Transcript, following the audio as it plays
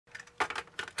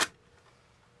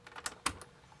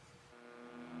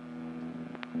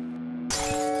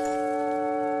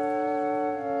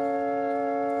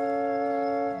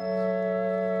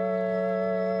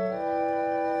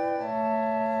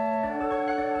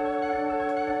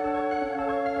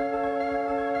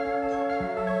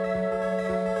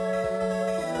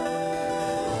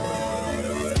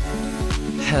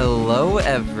Hello,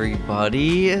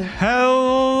 everybody.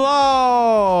 Hello!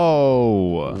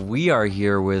 We are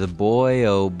here with Boy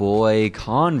Oh Boy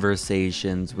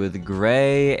Conversations with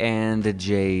Gray and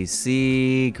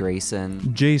JC.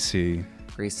 JC.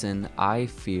 Grayson, I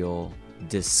feel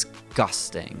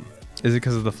disgusting. Is it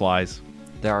because of the flies?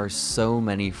 There are so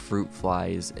many fruit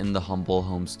flies in the Humble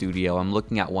Home studio. I'm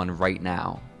looking at one right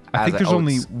now. I think there's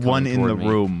only one in the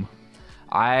room.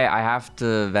 I have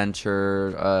to venture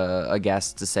a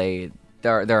guess to say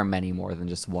there are many more than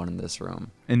just one in this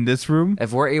room. In this room?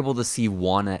 If we're able to see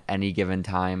one at any given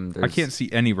time, I can't see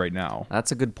any right now.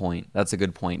 That's a good point.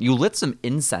 You lit some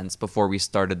incense before we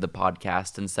started the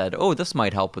podcast and said, "Oh, this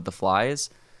might help with the flies."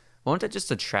 Won't it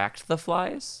just attract the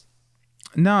flies?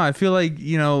 No, I feel like,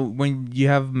 when you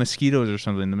have mosquitoes or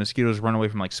something, the mosquitoes run away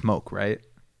from like smoke, right?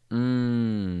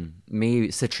 Maybe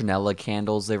citronella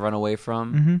candles they run away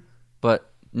from. Mm-hmm.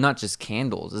 But not just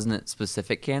candles. Isn't it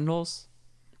specific candles?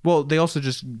 Well, they also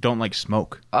just don't like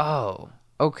smoke. Oh,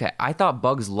 okay. I thought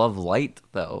bugs love light,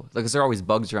 though. Because there are always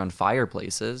bugs around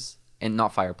fireplaces. And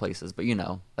not fireplaces, but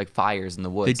like fires in the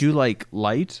woods. They do like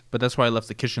light, but that's why I left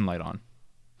the kitchen light on.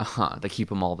 They keep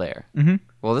them all there. Mm-hmm.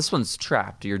 Well, this one's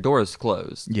trapped. Your door is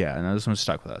closed. Yeah, no, this one's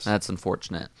stuck with us. That's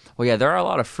unfortunate. Well, yeah, there are a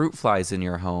lot of fruit flies in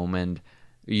your home, and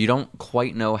you don't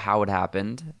quite know how it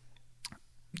happened.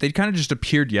 They kind of just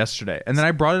appeared yesterday. And then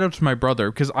I brought it up to my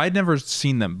brother because I'd never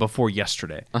seen them before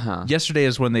yesterday. Yesterday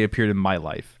is when they appeared in my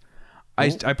life. I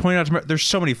pointed out to him, there's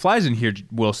so many flies in here,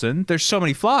 Wilson. There's so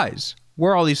many flies.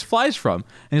 Where are all these flies from?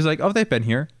 And he's like, oh, they've been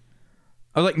here.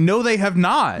 I was like, no, they have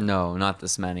not. No, not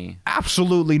this many.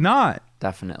 Absolutely not.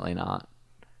 Definitely not.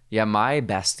 Yeah, my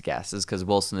best guess is because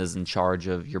Wilson is in charge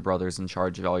of, your brother's in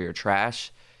charge of all your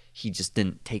trash. He just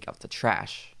didn't take out the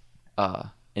trash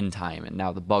in time, and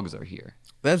now the bugs are here.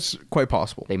 That's quite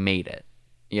possible. They made it,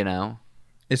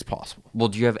 It's possible. Well,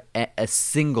 do you have a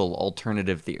single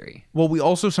alternative theory? Well, we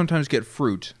also sometimes get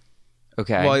fruit.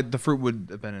 Okay. Well, the fruit would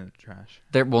have been in the trash.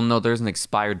 No, there's an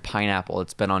expired pineapple.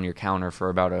 It's been on your counter for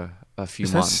about a few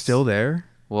months. Is that still there?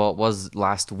 Well, it was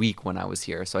last week when I was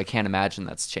here, so I can't imagine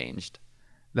that's changed.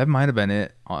 That might have been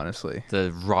it, honestly.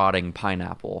 The rotting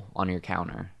pineapple on your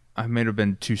counter. I may have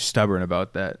been too stubborn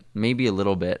about that. Maybe a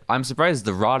little bit. I'm surprised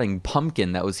the rotting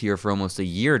pumpkin that was here for almost a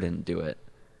year didn't do it.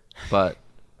 But,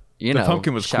 the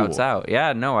pumpkin was shouts cool. out.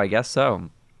 Yeah, no, I guess so.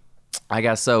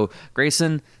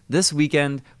 Grayson, this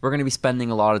weekend, we're going to be spending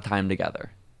a lot of time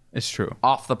together. It's true.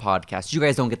 Off the podcast. You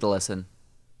guys don't get to listen.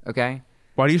 Okay?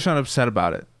 Why do you sound upset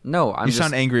about it? No, You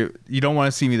sound angry. You don't want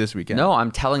to see me this weekend. No,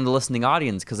 I'm telling the listening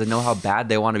audience because I know how bad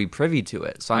they want to be privy to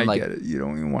it. So I get it. You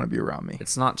don't even want to be around me.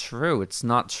 It's not true. It's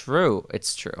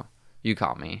true. You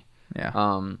caught me. Yeah.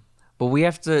 But we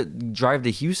have to drive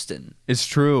to Houston. It's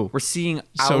true. We're seeing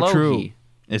so Alohi. True.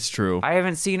 It's true. I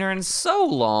haven't seen her in so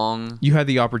long. You had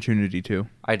the opportunity to.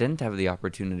 I didn't have the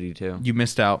opportunity to. You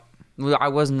missed out. Well, I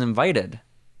wasn't invited.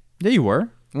 Yeah, you were.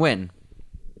 When?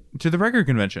 To the record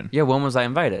convention. Yeah, when was I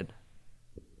invited?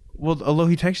 Well,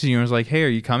 Alohi texted you and was like, hey, are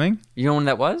you coming? You know when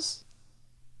that was?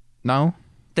 No.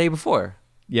 Day before.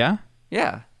 Yeah?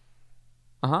 Yeah.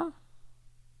 Uh-huh.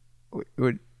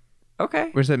 What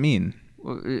Okay. does that mean?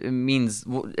 It means,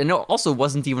 and it also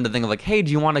wasn't even a thing of like, hey,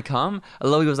 do you want to come?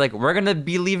 Alohi was like, we're going to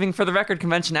be leaving for the record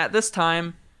convention at this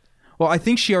time. Well, I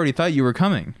think she already thought you were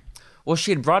coming. Well,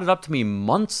 she had brought it up to me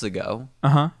months ago.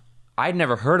 Uh-huh. I'd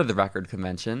never heard of the record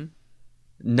convention.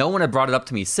 No one had brought it up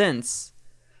to me since.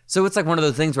 So it's like one of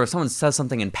those things where if someone says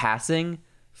something in passing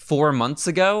 4 months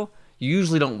ago, you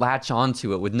usually don't latch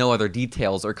onto it with no other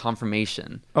details or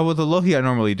confirmation. Oh, with Alohi, I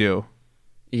normally do.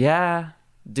 Yeah.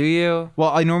 Do you? Well,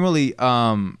 I normally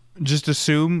just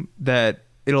assume that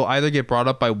it'll either get brought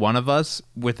up by one of us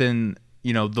within,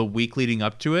 the week leading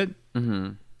up to it. Mm-hmm.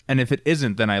 And if it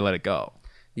isn't, then I let it go.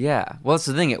 Yeah. Well, that's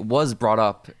the thing. It was brought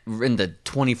up in the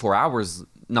 24 hours,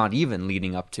 not even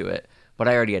leading up to it. But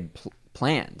I already had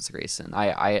plans, Grayson.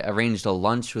 I arranged a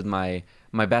lunch with my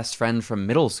best friend from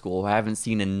middle school who I haven't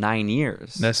seen in 9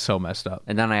 years. That's so messed up.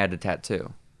 And then I had a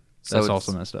tattoo. So that's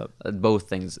also messed up. Both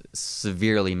things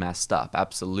severely messed up.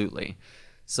 Absolutely.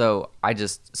 So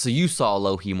you saw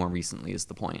Alohi more recently is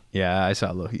the point. Yeah, I saw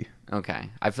Alohi.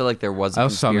 Okay. I feel like there was a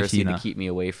conspiracy to keep me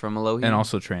away from Alohi. And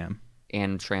also Tram.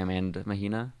 And Tram and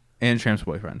Mahina. And Tram's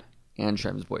boyfriend.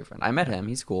 I met him.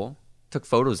 He's cool. Took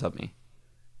photos of me.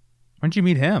 When'd you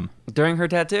meet him? During her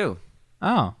tattoo.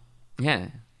 Oh. Yeah.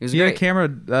 He was great. great. Had a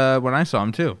camera when I saw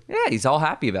him too. Yeah, he's all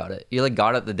happy about it. He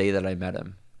got it the day that I met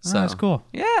him. So that's cool.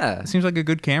 Yeah. It seems like a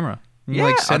good camera. You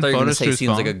I thought you were going to to say his seems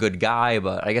phone. like a good guy,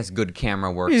 but I guess good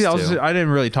camera works too. I didn't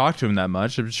really talk to him that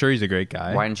much. I'm sure he's a great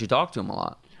guy. Why didn't you talk to him a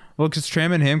lot? Well, because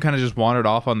Tram and him kind of just wandered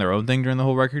off on their own thing during the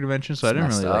whole record convention, so I didn't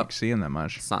really like seeing that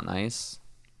much. It's not nice.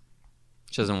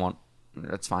 She doesn't want...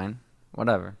 That's fine.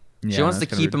 Whatever. Yeah, she wants to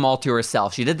keep them all to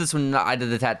herself. She did this when I did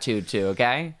the tattoo too,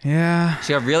 okay? Yeah.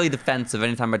 She got really defensive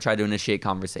anytime I tried to initiate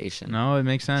conversation. No, it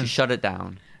makes sense. She shut it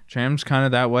down. Tram's kind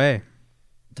of that way.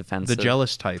 Defensive. The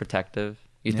jealous type. Protective.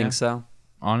 You think so?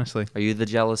 Honestly. Are you the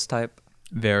jealous type?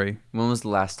 Very. When was the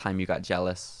last time you got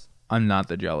jealous? I'm not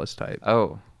the jealous type.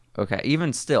 Oh, okay.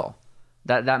 Even still,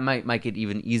 that might make it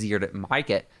even easier to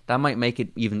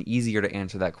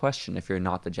answer that question if you're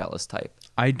not the jealous type.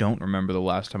 I don't remember the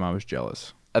last time I was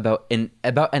jealous. About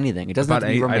anything. It doesn't have to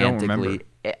be romantically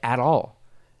at all.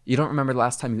 You don't remember the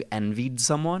last time you envied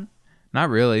someone? Not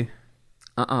really.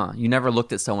 You never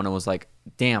looked at someone and was like,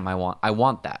 "Damn, I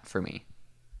want that for me."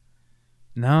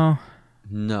 No.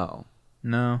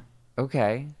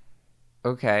 Okay.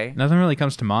 Nothing really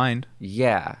comes to mind.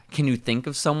 Yeah. Can you think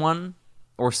of someone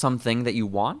or something that you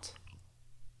want?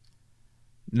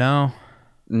 No.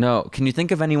 Can you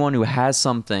think of anyone who has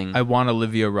something? I want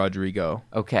Olivia Rodrigo.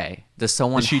 Okay. Is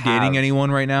she dating anyone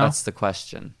right now? That's the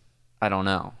question. I don't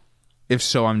know. If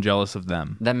so, I'm jealous of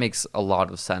them. That makes a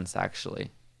lot of sense,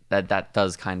 actually. That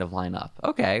does kind of line up.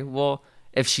 Okay. Well,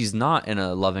 if she's not in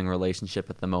a loving relationship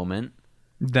at the moment,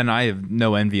 then I have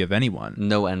no envy of anyone.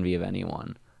 No envy of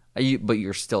anyone. But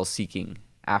you're still seeking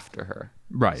after her.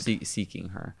 Right. Seeking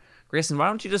her. Grayson, why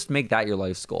don't you just make that your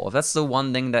life's goal? If that's the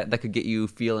one thing that could get you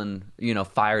feeling,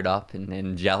 fired up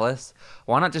and jealous,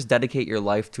 why not just dedicate your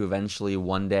life to eventually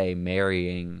one day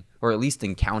marrying or at least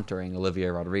encountering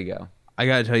Olivia Rodrigo? I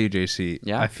gotta tell you, JC,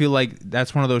 yeah? I feel like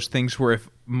that's one of those things where if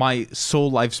my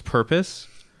soul life's purpose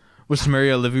was to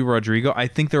marry Olivia Rodrigo, I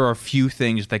think there are a few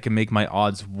things that can make my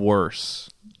odds worse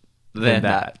than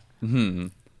that.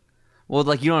 Well,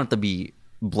 like, you don't have to be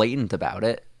blatant about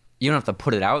it. You don't have to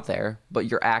put it out there, but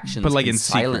your actions can in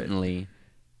silently,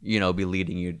 be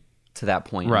leading you to that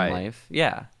point in life.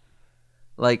 Yeah.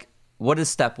 Like, what is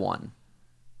step one?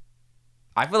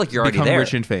 I feel like you're already there. Become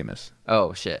rich and famous.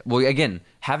 Oh, shit. Well, again,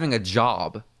 having a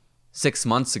job 6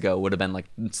 months ago would have been like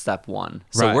step one.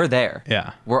 So we're there.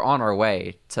 Yeah. We're on our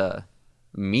way to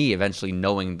me eventually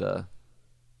knowing the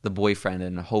boyfriend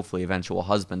and hopefully eventual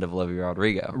husband of Olivia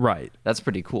Rodrigo. Right. That's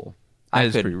pretty cool. That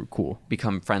is pretty cool.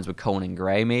 Become friends with Conan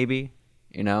Gray, maybe.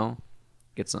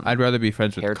 Get some. I'd rather be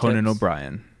friends with Conan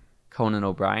O'Brien. Conan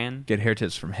O'Brien? Get hair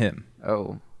tips from him.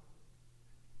 Oh.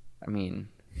 I mean,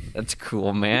 that's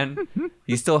cool, man.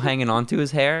 He's still hanging on to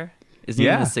his hair? Is he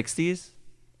in his 60s?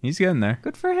 He's getting there.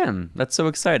 Good for him. That's so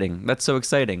exciting.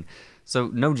 So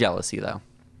no jealousy, though.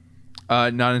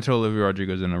 Not until Olivia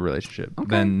Rodrigo's in a relationship. Okay.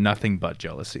 Then nothing but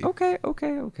jealousy. Okay.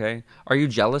 Are you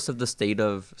jealous of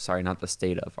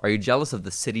Are you jealous of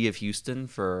the city of Houston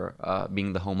for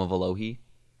being the home of Alohi?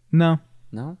 No.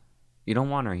 No? You don't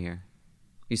want her here.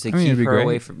 You say keep her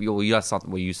away from you. Well, that's not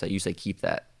what you say. You say keep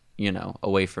that,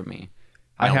 away from me.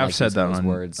 I have said that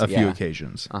on a few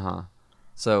occasions.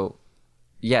 So,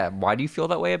 yeah, why do you feel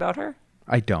that way about her?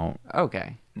 I don't.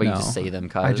 Okay. But you just say them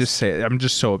cause? I just say it. I'm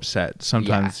just so upset.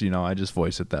 Sometimes, I just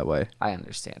voice it that way. I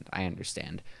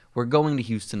understand. We're going to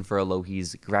Houston for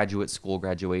Alohi's graduate school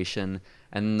graduation,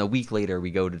 and a week later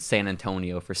we go to San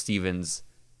Antonio for Steven's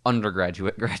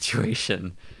undergraduate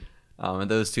graduation. And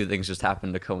those two things just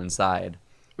happen to coincide.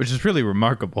 Which is really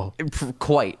remarkable.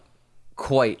 Quite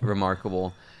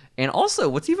remarkable. And also,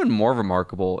 what's even more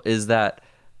remarkable is that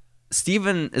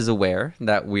Steven is aware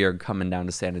that we are coming down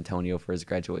to San Antonio for his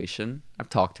graduation. I've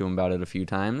talked to him about it a few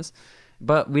times,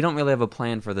 but we don't really have a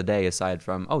plan for the day aside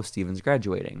from, Steven's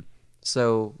graduating.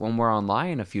 So when we're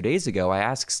online a few days ago, I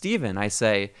asked Steven, I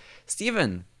say,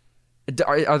 Steven,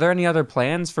 are there any other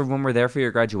plans for when we're there for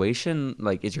your graduation?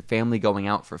 Like, is your family going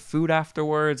out for food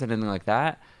afterwards, anything like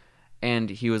that? And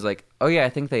he was like, oh yeah, I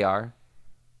think they are. And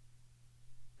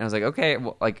I was like, okay,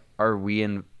 well, like, are we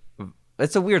in...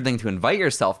 It's a weird thing to invite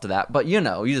yourself to that, but you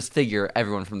just figure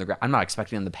everyone from the I'm not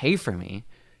expecting them to pay for me,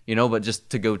 but just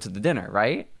to go to the dinner,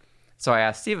 right? So I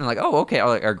asked Steven, like, oh, okay,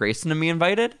 are Grayson and me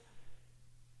invited?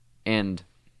 And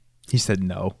he said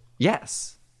no.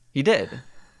 Yes, he did.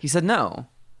 He said no.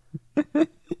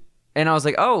 And I was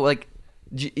like, oh, like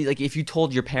if you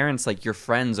told your parents, like, your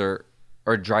friends are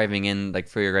driving in, like,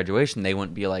 for your graduation, they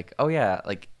wouldn't be like, oh yeah,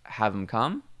 like, have them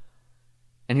come?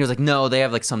 And he was like, no, they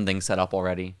have, like, something set up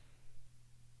already.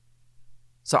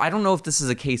 So I don't know if this is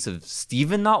a case of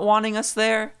Steven not wanting us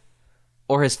there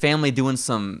or his family doing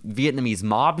some Vietnamese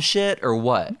mob shit or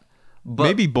what. But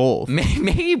maybe both.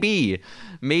 Maybe.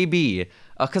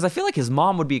 Because I feel like his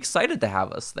mom would be excited to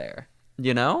have us there,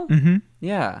 Mm-hmm.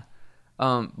 Yeah.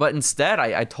 But instead,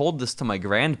 I told this to my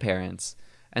grandparents,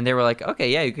 and they were like, okay,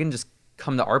 yeah, you can just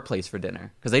come to our place for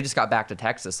dinner because they just got back to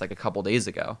Texas like a couple days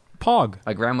ago. Pog.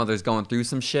 My grandmother's going through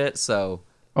some shit, so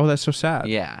Oh, that's so sad.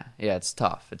 yeah, it's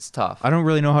tough. It's tough. I don't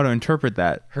really know how to interpret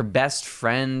that. Her best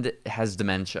friend has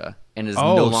dementia and is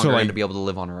Oh, no so, longer like- going to be able to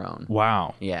live on her own.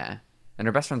 Wow. Yeah. And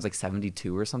her best friend's like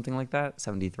 72 or something like that,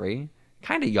 73.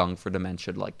 Kind of young for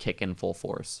dementia to like kick in full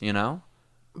force, you know?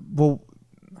 Well,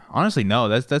 honestly, no.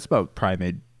 That's about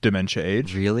primate dementia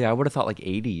age. Really? I would have thought like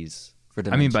 80s for I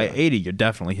dementia. mean, by 80, you're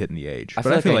definitely hitting the age. I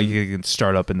But I feel feel like like you can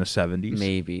start up in the 70s.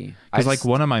 Maybe. Because like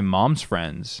one of my mom's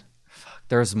friends,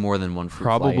 There's more than one fruit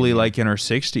fly probably in like in her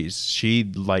 60s, she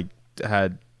like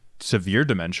had severe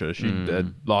dementia. She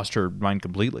had lost her mind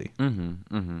completely.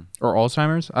 Or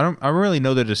Alzheimer's. I don't really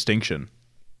know the distinction.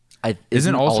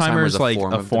 Isn't Alzheimer's like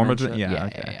a form of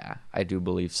dementia? Yeah. I do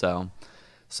believe so.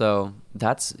 So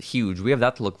that's huge. We have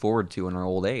that to look forward to in our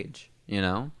old age, you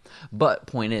know? But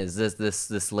point is,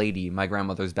 this lady, my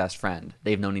grandmother's best friend,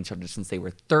 they've known each other since they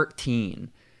were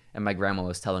 13. And my grandma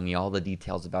was telling me all the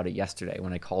details about it yesterday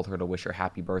when I called her to wish her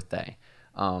happy birthday.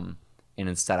 And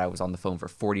instead I was on the phone for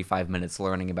 45 minutes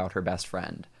learning about her best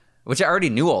friend, which I already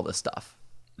knew all this stuff.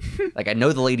 Like I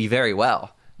know the lady very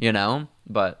well, you know,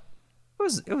 but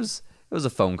it was a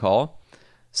phone call.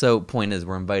 So point is,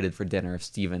 we're invited for dinner if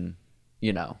Steven,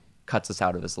 you know, cuts us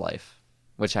out of his life,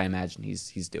 which I imagine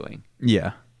he's doing.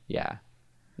 Yeah. Yeah.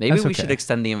 Maybe That's we okay. should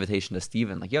extend the invitation to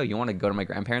Steven. Like, yo, you want to go to my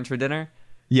grandparents for dinner?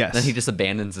 Yes. Then he just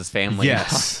abandons his family.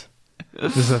 Yes.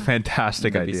 This is a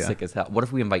fantastic That'd be idea. sick as hell. What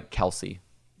if we invite Kelsey?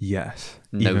 Yes.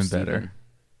 No Even Steven. better.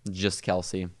 Just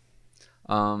Kelsey.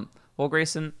 Well,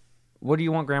 Grayson, what do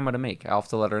you want Grandma to make? I'll have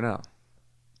to let her know.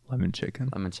 Lemon chicken.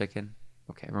 Lemon chicken?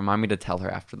 Okay, remind me to tell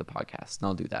her after the podcast, and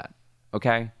I'll do that.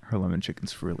 Okay? Her lemon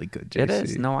chicken's really good, JC. It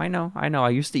is. No, I know. I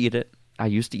used to eat it.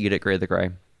 Gray the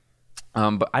Gray.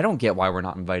 But I don't get why we're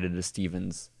not invited to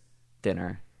Steven's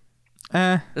dinner.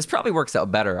 This probably works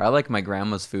out better. I like my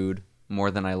grandma's food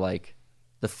more than I like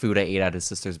the food I ate at his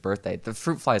sister's birthday. The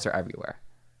fruit flies are everywhere.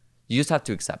 You just have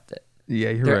to accept it. Yeah,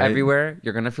 you're They're right. everywhere.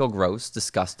 You're gonna feel gross,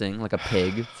 disgusting, like a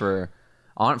pig. For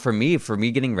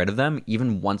me getting rid of them,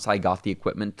 even once I got the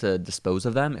equipment to dispose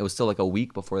of them, it was still like a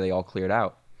week before they all cleared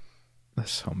out.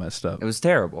 That's so messed up. It was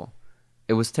terrible.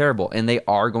 And they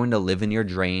are going to live in your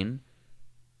drain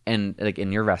and like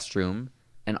in your restroom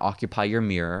and occupy your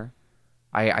mirror.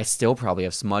 I still probably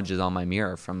have smudges on my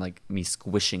mirror from like me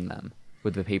squishing them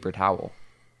with the paper towel.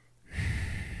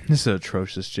 This is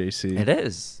atrocious, JC. It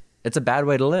is. It's a bad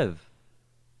way to live.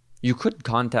 You could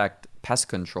contact pest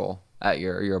control at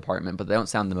your apartment, but they don't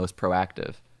sound the most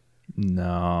proactive.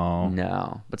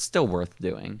 No, but still worth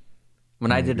doing.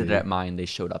 When I did it at mine, they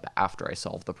showed up after I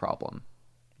solved the problem.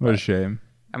 What a shame.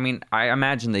 I mean, I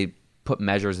imagine they put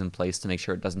measures in place to make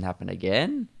sure it doesn't happen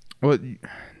again. Well,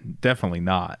 definitely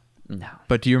not. No.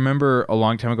 But do you remember a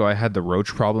long time ago I had the roach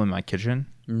problem in my kitchen?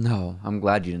 No, I'm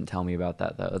glad you didn't tell me about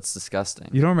that, though. That's disgusting.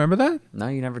 You don't remember that? No,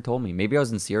 you never told me. Maybe I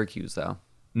was in Syracuse, though.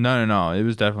 No. It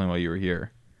was definitely while you were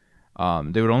here.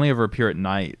 They would only ever appear at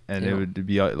night, and it would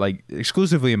be like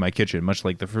exclusively in my kitchen, much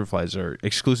like the fruit flies are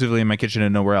exclusively in my kitchen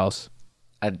and nowhere else.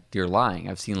 You're lying.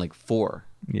 I've seen like 4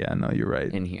 Yeah, no, you're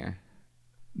right. in here.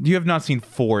 You have not seen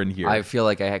 4 in here. I feel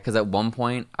like I had, because at one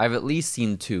point, I've at least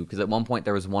seen 2, because at one point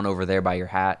there was one over there by your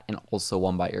hat and also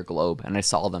one by your globe, and I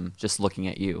saw them just looking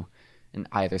at you in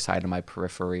either side of my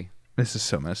periphery. This is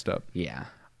so messed up. Yeah.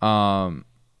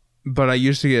 But I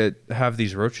used to have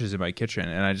these roaches in my kitchen,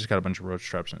 and I just got a bunch of roach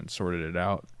traps and sorted it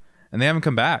out. And they haven't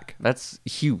come back. That's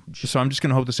huge. So I'm just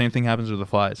going to hope the same thing happens with the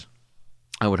flies.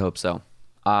 I would hope so.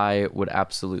 I would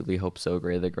absolutely hope so,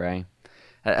 Gray the Gray.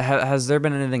 Has there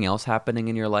been anything else happening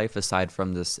in your life aside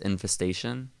from this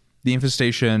infestation? The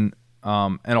infestation,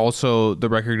 and also the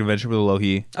record convention with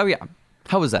Alohi. Oh, yeah.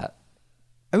 How was that?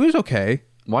 It was okay.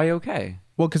 Why okay?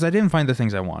 Well, because I didn't find the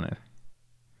things I wanted.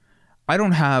 I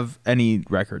don't have any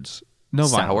records. No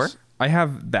Sour? vinyls. I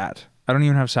have that. I don't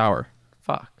even have sour.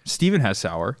 Fuck. Steven has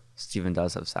sour. Steven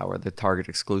does have sour, the Target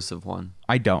exclusive one.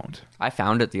 I don't. I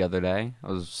found it the other day.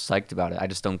 I was psyched about it. I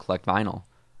just don't collect vinyl.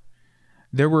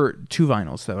 There were 2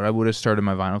 vinyls that I would have started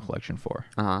my vinyl collection for.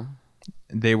 Uh-huh.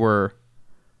 They were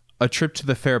A Trip to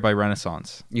the Fair by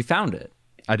Renaissance. You found it?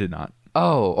 I did not.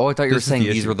 Oh, I thought you were This is saying the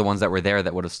these issue. were the ones that were there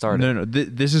that would have started. No.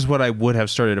 This is what I would have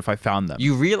started if I found them.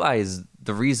 You realize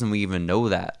the reason we even know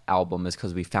that album is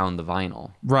because we found the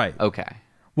vinyl. Right. Okay.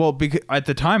 Well, because at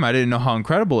the time, I didn't know how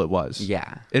incredible it was.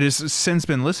 Yeah. It has since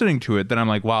been listening to it that I'm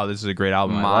like, wow, this is a great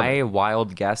album. I love it. My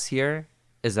wild guess here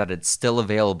is that it's still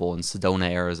available in Sedona,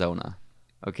 Arizona.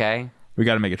 Okay? We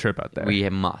got to make a trip out there. We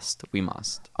must.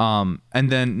 And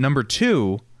then number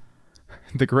 2,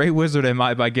 The Grey Wizard Am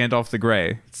I by Gandalf the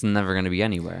Grey. It's never going to be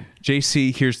anywhere.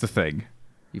 JC, here's the thing.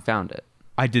 You found it.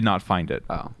 I did not find it.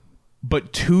 Oh.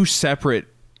 But 2 separate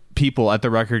people at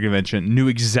the record convention knew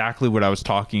exactly what I was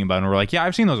talking about and were like, yeah,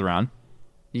 I've seen those around.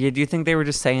 Yeah, do you think they were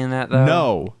just saying that, though?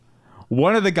 No.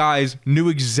 One of the guys knew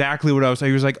exactly what I was saying.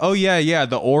 He was like, oh, yeah,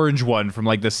 the orange one from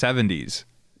like the 70s.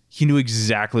 He knew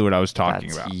exactly what I was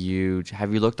talking about. That's huge.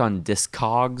 Have you looked on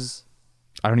Discogs?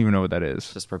 I don't even know what that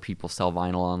is. Just where people sell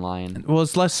vinyl online. Well,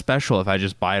 it's less special if I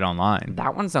just buy it online.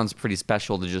 That one sounds pretty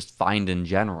special to just find in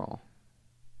general.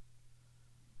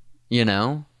 You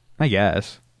know? I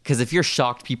guess. Because if you're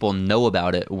shocked people know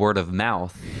about it word of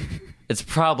mouth, it's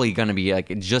probably going to be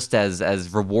like just as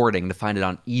rewarding to find it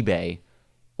on eBay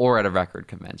or at a record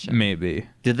convention. Maybe.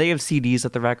 Did they have CDs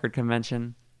at the record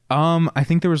convention? I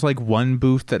think there was like one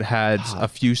booth that had a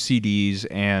few CDs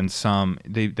and some.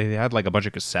 They had like a bunch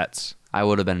of cassettes. I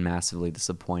would have been massively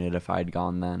disappointed if I'd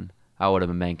gone then. I would have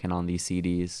been banking on these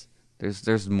CDs.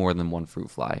 There's more than one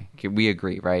fruit fly. We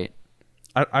agree, right?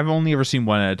 I've only ever seen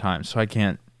one at a time, so I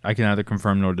can neither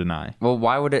confirm nor deny. Well,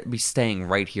 why would it be staying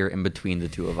right here in between the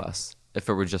two of us if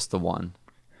it were just the one?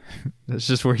 That's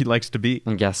just where he likes to be.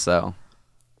 I guess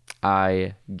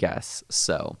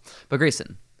so. But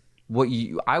Grayson, what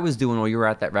I was doing while you were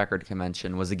at that record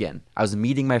convention was, again, I was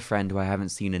meeting my friend who I haven't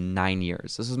seen in 9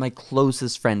 years. This was my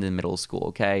closest friend in middle school,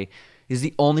 okay? He's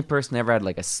the only person I ever had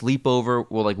like a sleepover,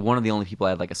 well, like one of the only people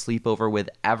I had like a sleepover with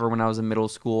ever when I was in middle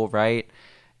school, right?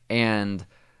 And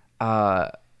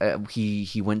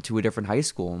he went to a different high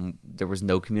school, and there was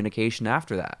no communication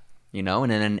after that, you know?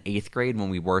 And then in 8th grade, when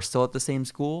we were still at the same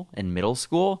school, in middle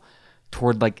school,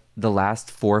 toward like the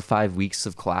last 4 or 5 weeks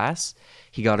of class,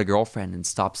 he got a girlfriend and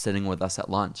stopped sitting with us at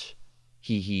lunch.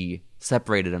 He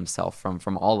separated himself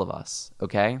from all of us,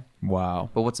 okay? Wow.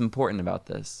 But what's important about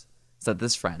this is that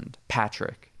this friend,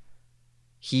 Patrick,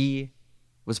 he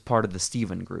was part of the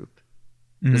Steven group.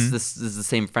 Mm-hmm. This is the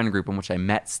same friend group in which I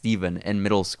met Steven in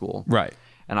middle school. Right.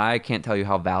 And I can't tell you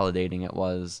how validating it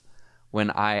was when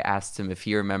I asked him if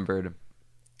he remembered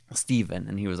Steven.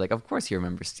 And he was like, of course he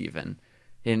remembers Steven.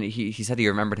 And he said he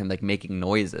remembered him like making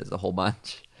noises a whole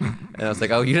bunch. And I was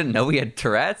like, oh, you didn't know he had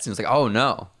Tourette's? And he was like, oh,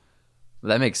 no. Well,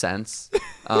 that makes sense.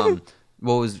 What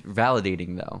was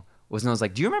validating, though, was when I was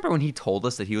like, do you remember when he told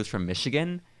us that he was from Michigan?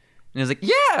 And he was like,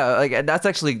 yeah, like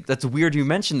that's weird you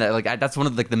mentioned that. Like that's one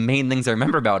of like the main things I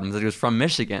remember about him, is that he was from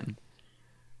Michigan.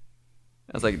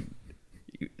 I was like,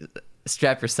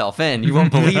 strap yourself in. You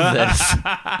won't believe this.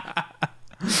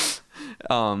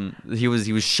 He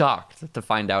was shocked to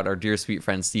find out our dear sweet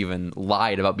friend Steven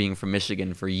lied about being from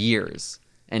Michigan for years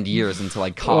and years until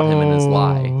I caught him in his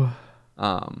lie.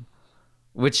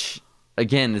 Which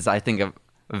again is, I think, a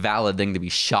valid thing to be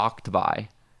shocked by,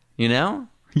 you know?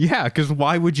 Yeah, because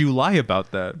why would you lie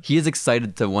about that? He is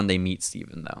excited to one day meet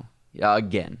Steven, though.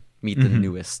 Again, meet the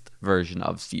newest version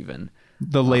of Steven.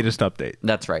 The latest update.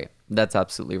 That's right. That's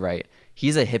absolutely right.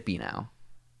 He's a hippie now.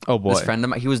 Oh boy. This friend of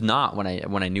mine, he was not when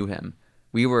I knew him.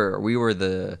 We were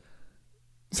the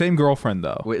same girlfriend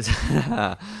though.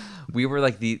 We were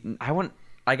like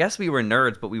I guess we were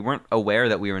nerds, but we weren't aware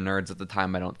that we were nerds at the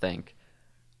time, I don't think.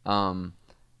 And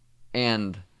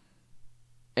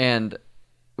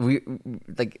we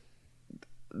like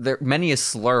many a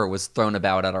slur was thrown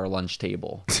about at our lunch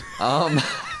table.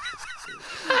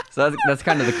 So that's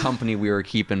kind of the company we were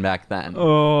keeping back then.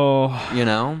 Oh, you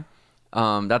know,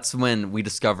 that's when we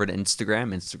discovered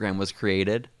Instagram. Instagram was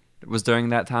created. It was during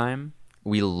that time.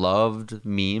 We loved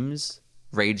memes,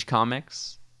 rage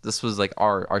comics. This was like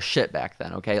our shit back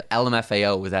then. Okay,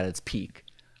 LMFAO was at its peak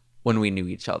when we knew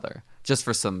each other. Just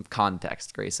for some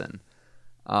context, Grayson.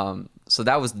 So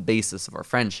that was the basis of our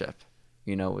friendship.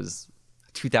 You know, it was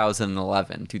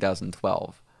 2011,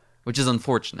 2012, which is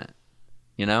unfortunate.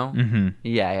 You know? Mm-hmm.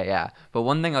 Yeah. But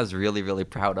one thing I was really, really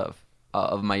proud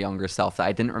of my younger self that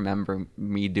I didn't remember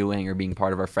me doing or being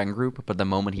part of our friend group, but the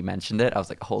moment he mentioned it, I was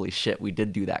like, holy shit, we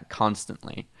did do that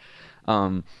constantly.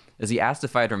 Is he asked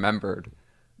if I had remembered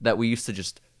that we used to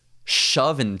just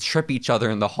shove and trip each other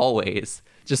in the hallways,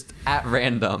 just at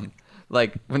random,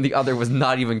 like when the other was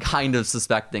not even kind of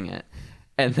suspecting it.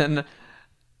 And then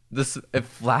it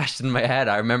flashed in my head.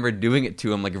 I remember doing it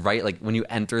to him, like when you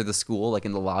enter the school, like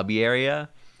in the lobby area,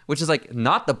 which is like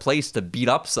not the place to beat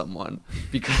up someone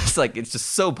because like it's just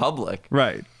so public.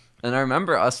 Right. And I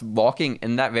remember us walking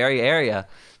in that very area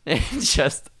and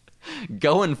just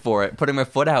going for it, putting my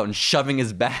foot out and shoving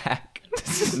his back.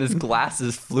 And his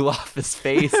glasses flew off his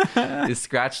face. He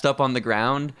scratched up on the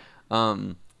ground.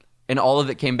 And all of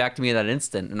it came back to me in that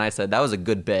instant. And I said, that was a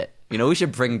good bit. You know, we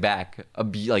should bring back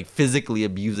like physically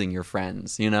abusing your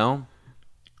friends, you know?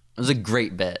 It was a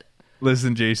great bit.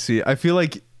 Listen, JC, I feel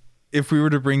like if we were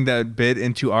to bring that bit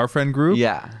into our friend group,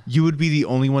 yeah, you would be the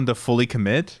only one to fully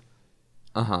commit.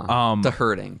 The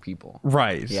hurting people.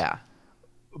 Right. Yeah.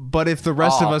 But if the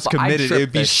rest of us committed, it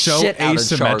would be so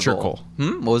asymmetrical.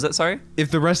 What was that? Sorry?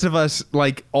 If the rest of us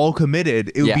like all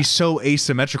committed, it would be so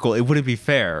asymmetrical. It wouldn't be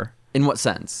fair. In what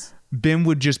sense? Bim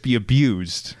would just be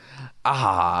abused.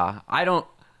 I don't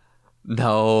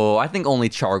know. I think only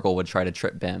Chargle would try to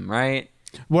trip Bim, right?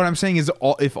 What I'm saying is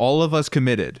if all of us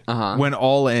committed, when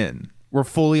all in, we're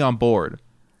fully on board,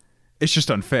 it's just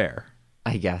unfair.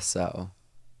 I guess so.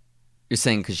 You're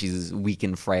saying because she's weak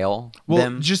and frail? Well,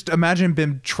 Bim? just imagine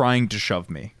Bim trying to shove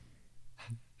me.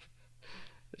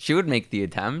 She would make the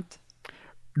attempt.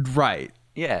 Right.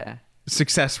 Yeah.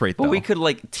 Success rate, though. But we could,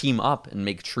 like, team up and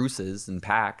make truces and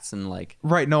pacts and, like...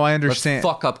 Right, no, I understand.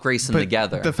 Let's fuck up Grayson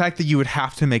together. The fact that you would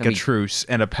have to make a truce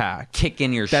and a pact... Kick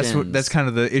in your shins. That's kind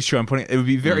of the issue I'm putting... It would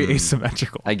be very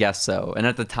asymmetrical. I guess so. And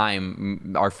at the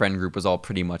time, our friend group was all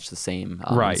pretty much the same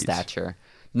in stature.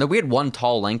 No, we had one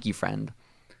tall, lanky friend.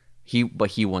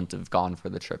 But he wouldn't have gone for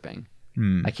the tripping.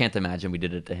 I can't imagine we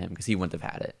did it to him because he wouldn't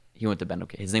have had it. He wouldn't have been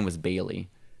okay. His name was Bailey.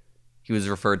 He was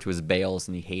referred to as Bales,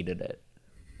 and he hated it.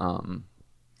 I'm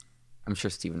sure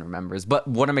Steven remembers. But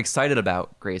what I'm excited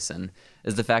about, Grayson,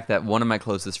 is the fact that one of my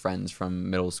closest friends from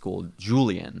middle school,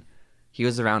 Julian, he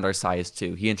was around our size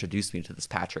too. He introduced me to this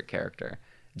Patrick character.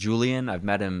 Julian, I've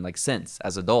met him like since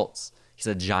as adults. He's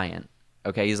a giant.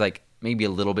 Okay, he's like maybe a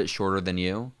little bit shorter than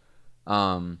you.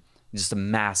 Just a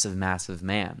massive, massive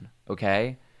man,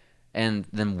 okay? And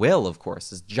then Will, of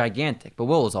course, is gigantic, but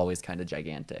Will is always kind of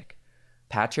gigantic.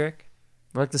 Patrick,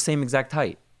 we're like the same exact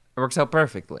height. It works out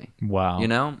perfectly. Wow. You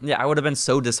know? Yeah, I would have been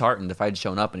so disheartened if I'd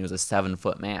shown up and he was a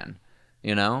 7-foot man,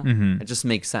 you know? It just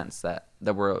makes sense that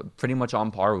we're pretty much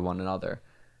on par with one another.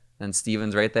 And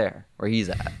Steven's right there, where he's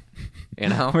at, you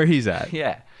know? Where he's at.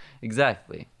 Yeah,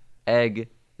 exactly.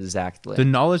 Exactly. The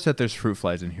knowledge that there's fruit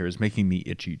flies in here is making me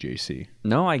itchy, JC.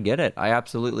 No, I get it. I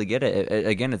absolutely get it.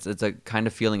 Again, it's a kind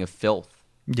of feeling of filth.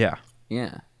 Yeah.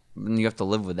 Yeah. And you have to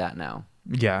live with that now.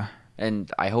 Yeah.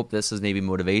 And I hope this is maybe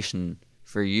motivation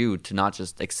for you to not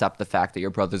just accept the fact that your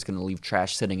brother's going to leave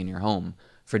trash sitting in your home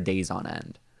for days on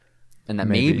end. And that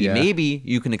maybe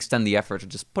you can extend the effort to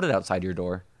just put it outside your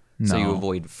door so you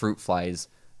avoid fruit flies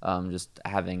just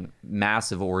having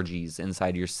massive orgies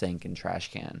inside your sink and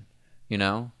trash can. You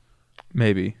know?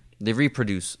 Maybe. They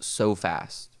reproduce so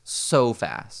fast. So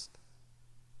fast.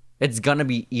 It's gonna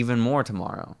be even more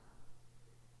tomorrow.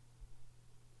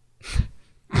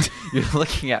 You're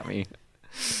looking at me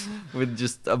with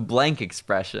just a blank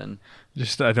expression.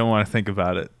 I don't want to think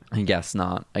about it. I guess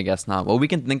not. What we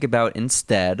can think about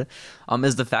instead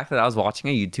is the fact that I was watching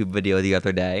a YouTube video the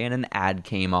other day and an ad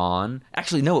came on.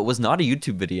 Actually, no, it was not a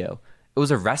YouTube video. It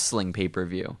was a wrestling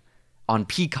pay-per-view on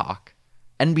Peacock.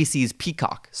 NBC's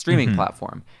Peacock streaming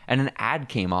platform, and an ad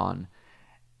came on,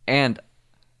 and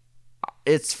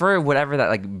it's for whatever that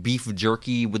like beef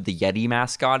jerky with the Yeti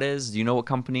mascot is. Do you know what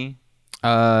company?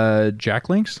 Jack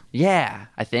Links? Yeah,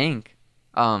 I think.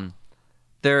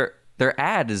 Their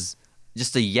ad is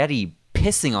just a Yeti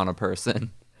pissing on a person.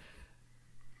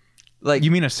 Like, you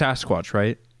mean a Sasquatch,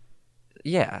 right?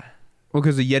 Yeah. Well,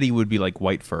 because a Yeti would be like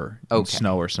white fur,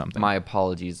 snow or something. My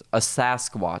apologies. A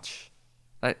Sasquatch.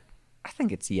 I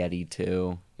think it's Yeti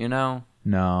too, you know?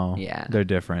 No. Yeah. They're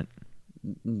different.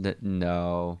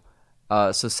 No.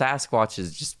 So Sasquatch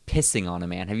is just pissing on a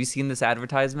man. Have you seen this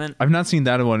advertisement? I've not seen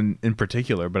that one in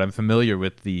particular, but I'm familiar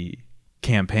with the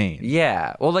campaign.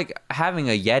 Yeah. Well, like having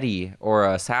a Yeti or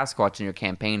a Sasquatch in your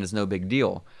campaign is no big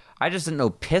deal. I just didn't know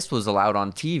piss was allowed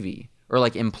on TV or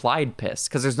like implied piss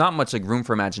because there's not much like room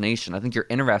for imagination. I think you're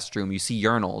in a restroom, you see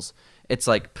urinals. It's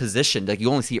like positioned, like you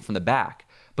only see it from the back.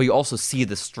 But you also see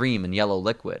the stream in yellow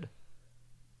liquid.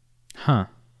 Huh.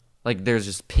 Like there's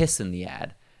just piss in the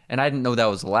ad. And I didn't know that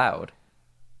was allowed.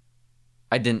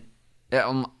 I didn't...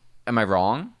 am I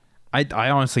wrong? I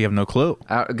honestly have no clue.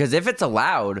 Because if it's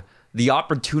allowed, the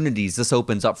opportunities this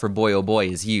opens up for boy oh boy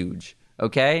is huge.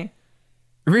 Okay?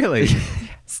 Really?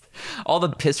 Yes. All the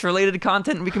piss-related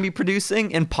content we can be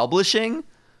producing and publishing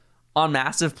on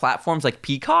massive platforms like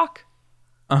Peacock?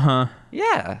 Uh-huh.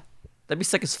 Yeah. That'd be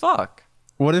sick as fuck.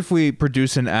 What if we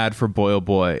produce an ad for Boy Oh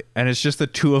Boy and it's just the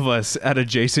two of us at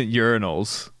adjacent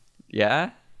urinals?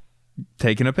 Yeah?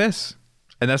 Taking a piss.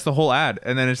 And that's the whole ad.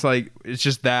 And then it's like, it's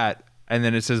just that. And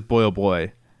then it says Boy Oh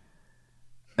Boy.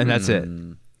 And that's it.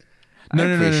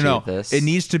 No. This. It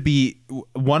needs to be,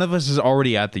 one of us is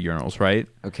already at the urinals, right?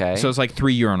 Okay. So it's like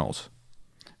 3 urinals.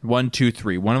 1, 2,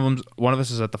 3. One of us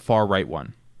is at the far right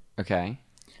one. Okay.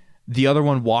 The other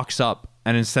one walks up.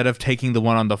 And instead of taking the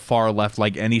one on the far left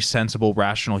like any sensible,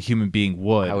 rational human being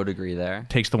would... I would agree there.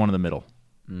 Takes the one in the middle.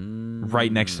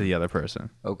 Right next to the other person.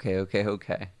 Okay.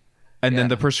 And then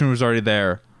the person who's already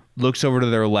there looks over to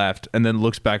their left, and then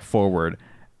looks back forward,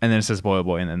 and then it says boy, oh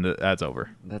boy, and then the ad's over.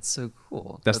 That's so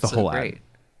cool. That's the so whole great. ad.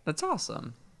 That's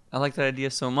awesome. I like that idea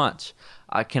so much.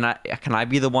 Can I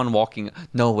be the one walking?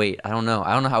 No, wait. I don't know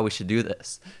how we should do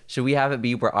this. Should we have it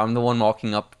be where I'm the one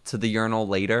walking up to the urinal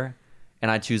later,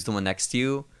 and I choose the one next to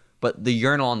you? But the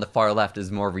urinal on the far left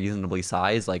is more reasonably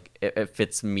sized. Like it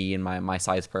fits me and my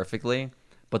size perfectly.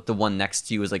 But the one next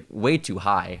to you is like way too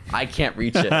high. I can't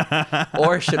reach it.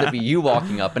 Or should it be you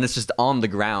walking up and it's just on the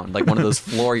ground, like one of those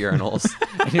floor urinals,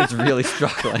 and you're just really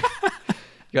struggling?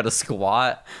 You got to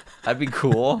squat. That'd be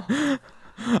cool.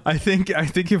 I think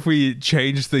if we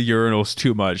change the urinals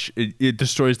too much, it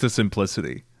destroys the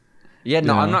simplicity. Yeah,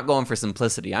 no, I'm not going for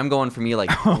simplicity. I'm going for me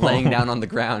like laying down on the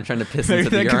ground trying to piss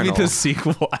into the urinal. Maybe that could be the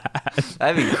sequel ad.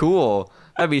 That'd be cool.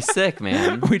 That'd be sick,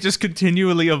 man. We just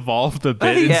continually evolve the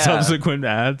bit in subsequent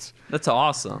ads. That's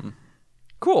awesome.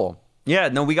 Cool. Yeah,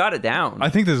 no, we got it down. I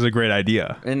think this is a great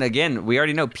idea. And again, we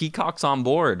already know Peacock's on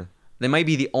board. They might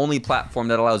be the only platform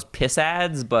that allows piss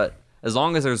ads, but as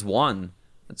long as there's one,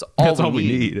 that's all we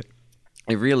need.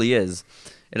 It really is.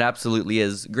 It absolutely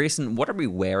is. Grayson, what are we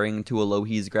wearing to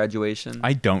Alohi's graduation?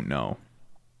 I don't know.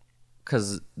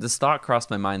 Because this thought crossed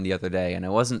my mind the other day, and I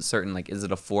wasn't certain, like, is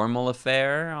it a formal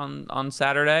affair on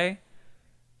Saturday?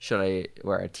 Should I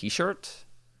wear a t-shirt?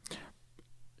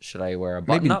 Should I wear a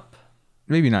button-up?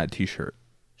 Maybe not a t-shirt.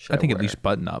 I think at least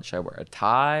button-up. Should I wear a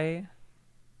tie?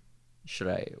 Should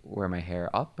I wear my hair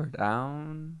up or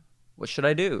down? What should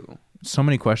I do? So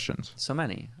many questions. So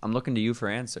many. I'm looking to you for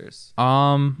answers.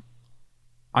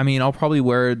 I mean, I'll probably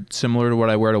wear it similar to what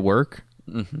I wear to work.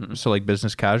 Mm-hmm. So like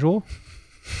business casual,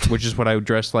 which is what I would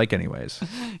dress like anyways.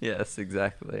 Yes,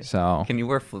 exactly. So can you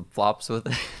wear flip-flops with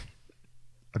it?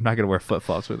 I'm not going to wear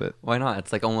flip-flops with it. Why not?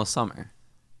 It's like almost summer.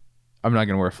 I'm not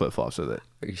going to wear flip-flops with it.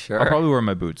 Are you sure? I'll probably wear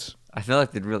my boots. I feel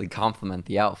like they'd really complement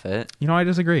the outfit. You know, I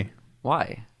disagree.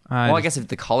 Why? I guess if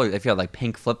you had like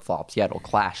pink flip-flops, yeah, it'll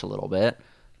clash a little bit.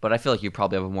 But I feel like you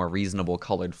probably have a more reasonable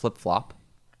colored flip-flop.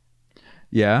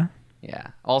 Yeah?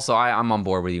 Yeah. Also, I'm on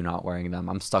board with you not wearing them.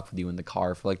 I'm stuck with you in the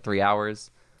car for like 3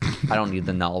 hours. I don't need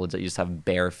the knowledge that you just have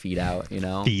bare feet out, you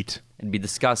know? Feet. It'd be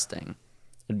disgusting.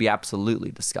 It'd be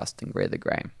absolutely disgusting, Gray the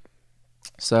Gray.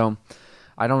 So,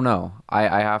 I don't know.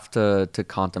 I have to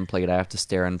contemplate. I have to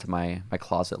stare into my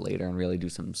closet later and really do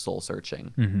some soul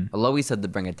searching. Mm-hmm. Alohi said to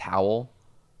bring a towel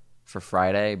for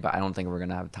Friday, but I don't think we're going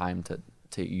to have time to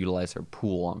utilize her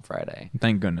pool on Friday.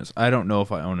 Thank goodness. I don't know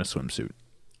if I own a swimsuit.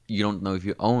 You don't know if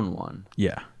you own one?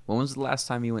 Yeah. When was the last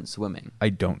time you went swimming? I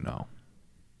don't know.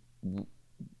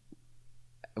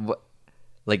 What?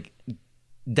 Like,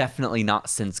 definitely not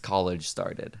since college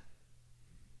started.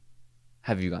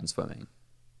 Have you gone swimming?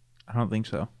 I don't think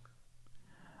so.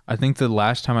 I think the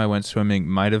last time I went swimming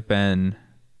might have been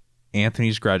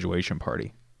Anthony's graduation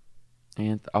party.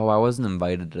 I wasn't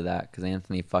invited to that because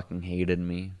Anthony fucking hated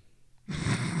me.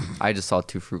 I just saw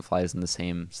two fruit flies in the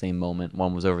same moment.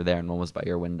 One was over there and one was by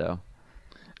your window.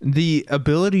 The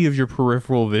ability of your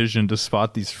peripheral vision to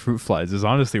spot these fruit flies is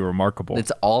honestly remarkable.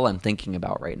 It's all I'm thinking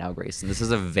about right now, Grayson. This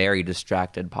is a very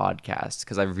distracted podcast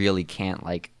because I really can't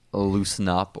like loosen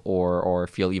up or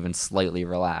feel even slightly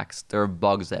relaxed. There are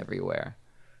bugs everywhere.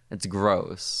 It's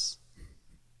gross.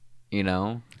 You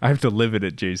know? I have to live in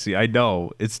it, JC. I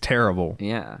know. It's terrible.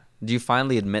 Yeah. Do you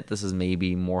finally admit this is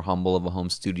maybe more humble of a home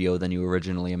studio than you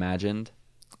originally imagined?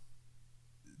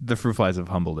 The fruit flies have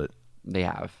humbled it. They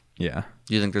have. Yeah.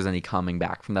 Do you think there's any coming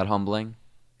back from that humbling?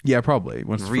 Yeah, probably.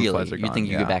 Once really? The fruit flies are gone. You think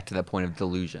you get back to that point of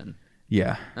delusion?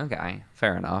 Yeah. Okay.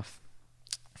 Fair enough.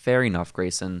 Fair enough,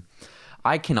 Grayson.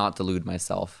 I cannot delude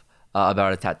myself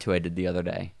about a tattoo I did the other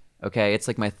day. Okay? It's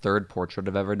like my third portrait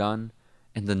I've ever done.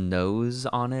 And the nose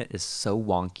on it is so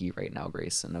wonky right now,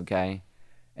 Grayson, okay?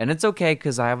 And it's okay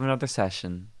because I have another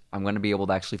session. I'm going to be able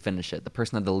to actually finish it. The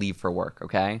person had to leave for work,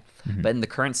 okay? Mm-hmm. But in the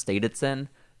current state it's in,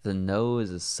 the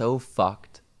nose is so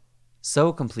fucked.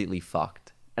 So completely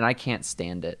fucked. And I can't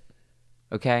stand it,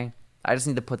 okay? I just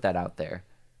need to put that out there.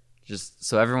 Just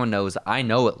so everyone knows, I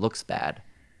know it looks bad,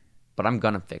 but I'm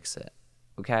going to fix it,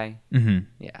 okay? Mm-hmm.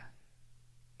 Yeah.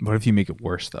 What if you make it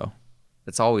worse, though?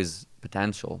 It's always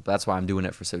potential. But that's why I'm doing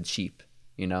it for so cheap.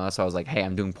 You know, that's why I was like, hey,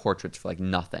 I'm doing portraits for like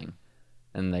nothing.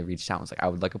 And they reached out and was like, I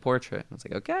would like a portrait. I was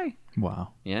like, okay. Wow.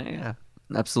 Yeah.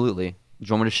 Absolutely. Do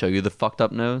you want me to show you the fucked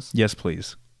up nose? Yes,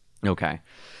 please. Okay.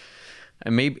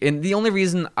 And the only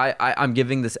reason I'm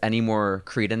giving this any more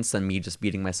credence than me just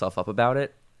beating myself up about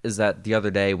it is that the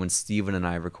other day when Steven and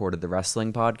I recorded the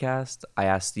wrestling podcast, I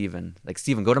asked Steven,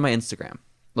 go to my Instagram.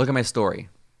 Look at my story.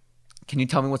 Can you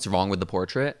tell me what's wrong with the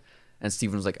portrait? And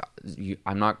Steven was like,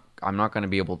 I'm not going to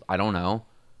be able, I don't know.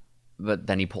 But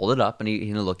then he pulled it up and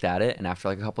he looked at it. And after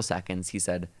like a couple seconds, he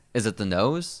said, Is it the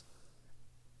nose?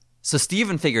 So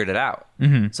Steven figured it out.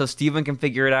 So Steven can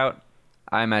figure it out.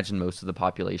 I imagine most of the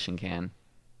population can.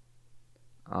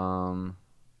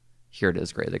 Here it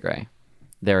is, Gray the Gray.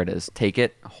 There it is. Take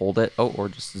it, hold it. Oh, or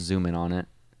just zoom in on it.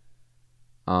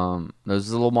 Nose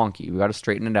is a little wonky. We got to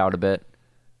straighten it out a bit.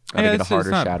 Got to get a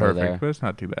harder shadow perfect, there. But it's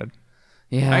not too bad.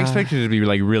 Yeah. I expected it to be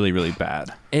like really, really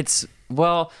bad. It's,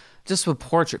 well, just with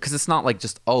portrait, because it's not like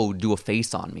just, oh, do a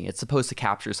face on me. It's supposed to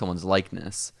capture someone's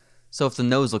likeness. So if the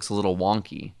nose looks a little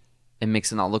wonky, it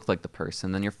makes it not look like the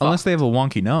person, then you're fucked. Unless they have a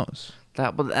wonky nose.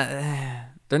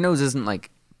 Their nose isn't like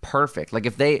perfect. Like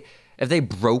if they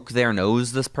broke their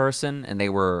nose, this person, and they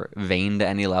were vain to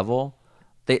any level,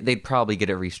 they'd probably get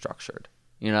it restructured.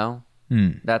 You know?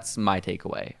 That's my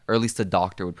takeaway. Or at least the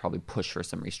doctor would probably push for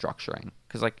some restructuring.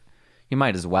 Because, like, you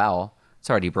might as well. It's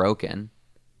already broken.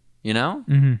 You know?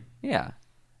 Yeah.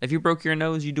 If you broke your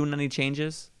nose, you doing any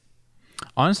changes?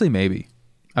 Honestly, maybe.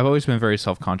 I've always been very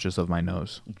self-conscious of my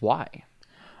nose. Why?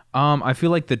 I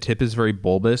feel like the tip is very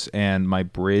bulbous and my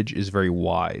bridge is very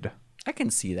wide. I can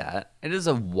see that. It is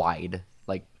a wide,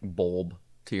 like, bulb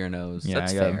to your nose. Yeah,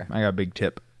 That's fair. I got a big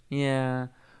tip. Yeah.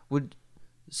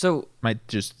 So might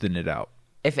just thin it out.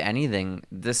 If anything,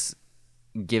 this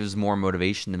gives more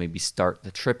motivation to maybe start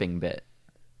the tripping bit,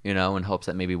 you know, in hopes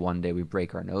that maybe one day we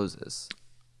break our noses.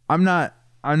 I'm not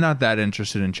that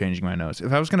interested in changing my nose.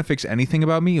 If I was going to fix anything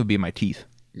about me, it would be my teeth.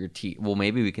 Your teeth. Well,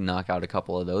 maybe we can knock out a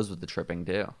couple of those with the tripping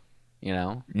too. You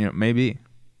know? Maybe.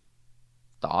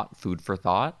 Food for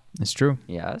thought. It's true.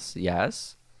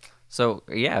 Yes. So,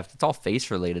 yeah, if it's all face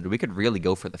related, we could really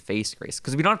go for the face, Grace.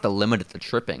 Because we don't have to limit it to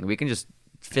tripping. We can just,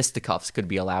 fisticuffs could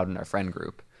be allowed in our friend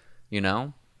group. You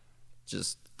know?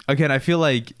 Just. Again, I feel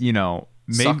like, maybe,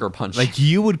 sucker punch. Like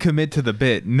you would commit to the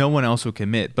bit, no one else would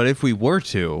commit. But if we were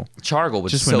to, Chargle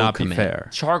would just so would not commit. be fair.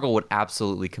 Chargle would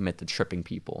absolutely commit to tripping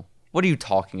people. What are you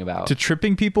talking about? To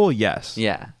tripping people, yes.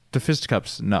 Yeah. To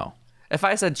fisticuffs, no. If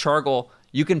I said, Chargle,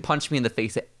 you can punch me in the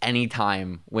face at any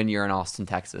time when you're in Austin,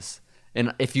 Texas.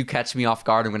 And if you catch me off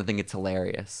guard, I'm going to think it's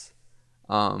hilarious.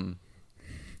 I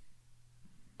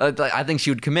think she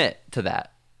would commit to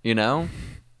that, you know?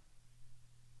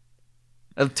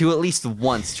 To at least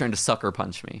once trying to sucker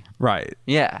punch me. Right.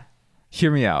 Yeah.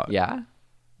 Hear me out. Yeah?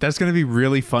 That's going to be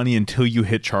really funny until you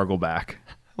hit Chargle back.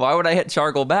 Why would I hit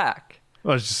Chargle back?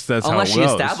 Well, that's how it Unless she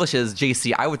goes. establishes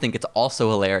JC, I would think it's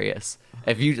also hilarious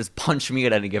if you just punch me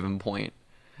at any given point.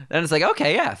 Then it's like,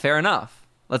 okay, yeah, fair enough.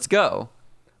 Let's go.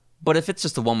 But if it's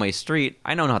just a one-way street,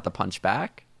 I know not to punch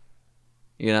back.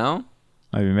 You know?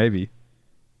 I mean,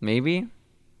 maybe.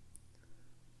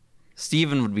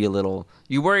 Steven would be a little...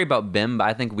 You worry about Bim, but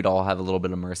I think we'd all have a little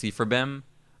bit of mercy for Bim.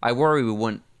 I worry we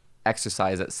wouldn't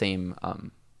exercise that same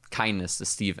kindness to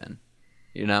Steven.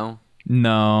 You know?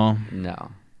 No.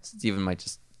 Steven might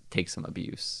just take some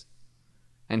abuse.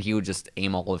 And he would just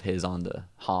aim all of his onto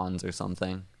Hans or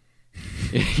something.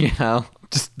 You know?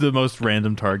 Just the most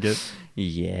random target.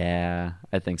 Yeah,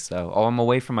 I think so. Oh, I'm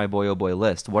away from my boy oh boy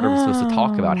list. What are we supposed to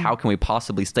talk about? How can we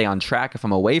possibly stay on track if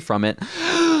I'm away from it?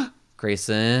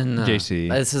 Grayson. JC.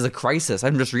 This is a crisis.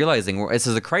 I'm just realizing this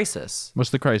is a crisis. What's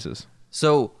the crisis?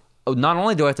 So not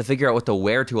only do I have to figure out what to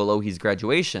wear to Alohi's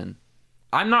graduation,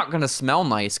 I'm not going to smell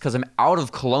nice because I'm out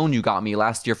of cologne you got me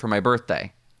last year for my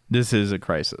birthday. This is a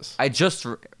crisis. I just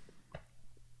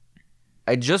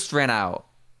ran out.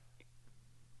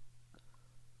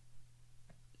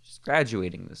 Just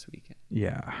graduating this weekend.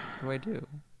 Yeah. What do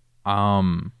I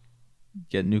do?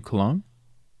 Get new cologne?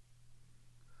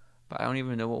 But I don't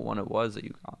even know what one it was that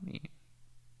you got me.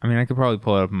 I mean, I could probably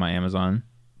pull it up on my Amazon.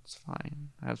 It's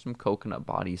fine. I have some coconut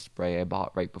body spray I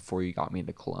bought right before you got me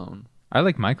the cologne. I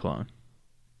like my cologne.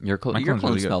 Your cologne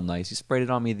really smelled nice. You sprayed it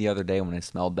on me the other day when I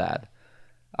smelled bad.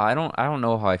 I don't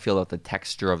know how I feel about the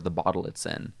texture of the bottle it's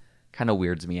in. Kind of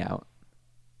weirds me out.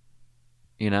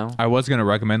 You know? I was going to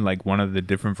recommend like one of the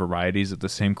different varieties of the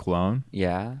same cologne.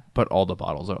 Yeah. But all the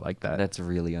bottles are like that. That's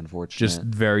really unfortunate. Just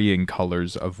varying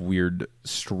colors of weird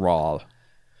straw.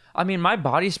 I mean, my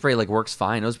body spray like works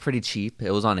fine. It was pretty cheap.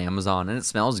 It was on Amazon and it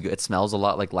smells good. It smells a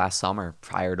lot like last summer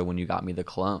prior to when you got me the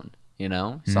cologne, you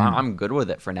know? So I'm good with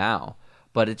it for now.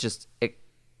 But it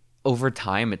over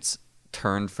time it's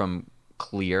turned from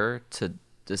clear to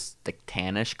this like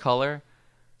tannish color.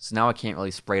 So now I can't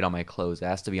really spray it on my clothes. It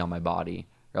has to be on my body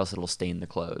or else it'll stain the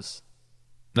clothes.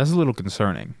 That's a little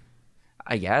concerning.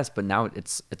 I guess, but now it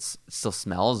still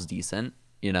smells decent,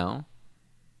 you know?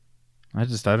 I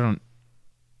don't...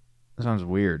 That sounds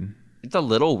weird. It's a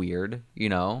little weird, you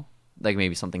know? Like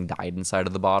maybe something died inside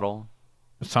of the bottle.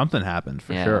 Something happened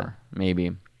for sure.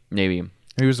 Maybe. Maybe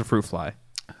it was a fruit fly.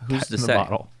 Who's to in the say?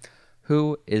 Bottle.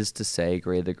 Who is to say,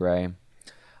 Gray the Gray?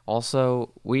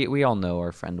 Also, we all know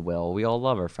our friend Will. We all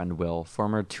love our friend Will,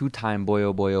 former 2-time boy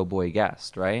oh boy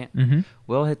guest, right? Mm-hmm.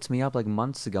 Will hits me up like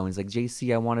months ago and he's like,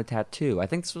 JC, I want a tattoo. I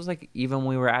think this was like even when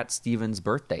we were at Steven's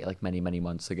birthday, like many, many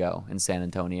months ago in San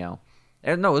Antonio.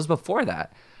 And no, it was before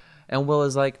that. And Will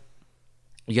is like,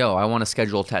 yo, I want to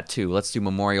schedule a tattoo. Let's do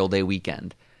Memorial Day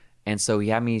weekend. And so he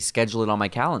had me schedule it on my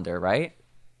calendar, right?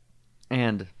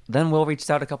 And then Will reached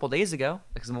out a couple days ago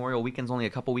because Memorial Weekend's only a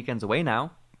couple weekends away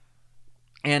now.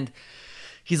 And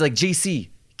he's like, JC,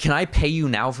 can I pay you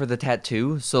now for the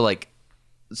tattoo? So like,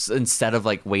 instead of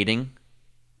like waiting.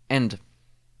 And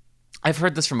I've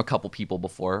heard this from a couple people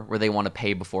before where they want to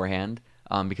pay beforehand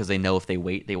because they know if they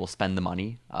wait, they will spend the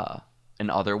money in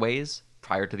other ways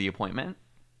prior to the appointment,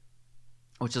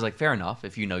 which is like fair enough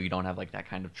if you know you don't have like that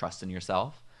kind of trust in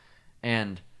yourself.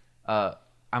 And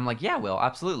I'm like, yeah, Will,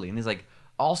 absolutely. And he's like,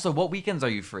 also, what weekends are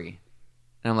you free?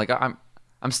 And I'm like,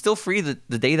 I'm still free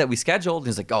the day that we scheduled. And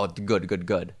he's like, oh,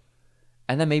 good.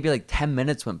 And then maybe like 10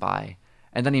 minutes went by.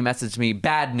 And then he messaged me,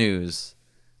 bad news.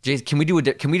 Jason, can we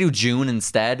do June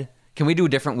instead? Can we do a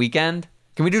different weekend?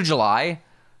 Can we do July? And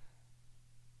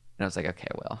I was like, okay,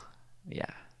 well,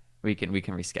 yeah, we can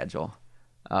reschedule.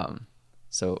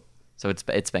 So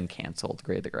it's been canceled,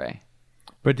 Gray the Gray.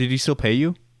 But did he still pay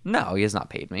you? No, he has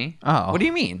not paid me. Oh. What do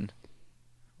you mean?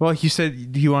 Well, he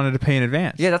said he wanted to pay in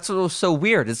advance. Yeah, that's what was so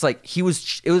weird. It's like it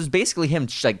was basically him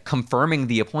like confirming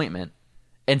the appointment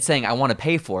and saying I want to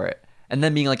pay for it, and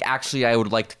then being like, actually, I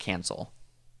would like to cancel.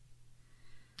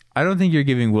 I don't think you're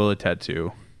giving Will a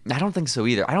tattoo. I don't think so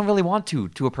either. I don't really want to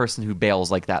a person who bails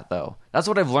like that, though. That's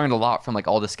what I've learned a lot from like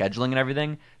all the scheduling and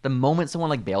everything. The moment someone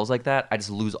like bails like that, I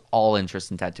just lose all interest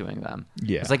in tattooing them.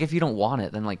 Yeah. It's like if you don't want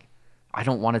it, then like I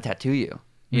don't want to tattoo you.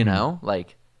 You know?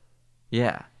 Like,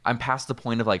 yeah. I'm past the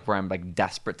point of like where I'm like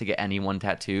desperate to get anyone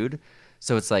tattooed.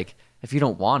 So it's like, if you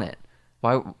don't want it,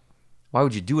 why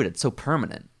would you do it? It's so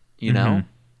permanent, you know?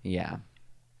 Yeah.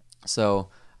 So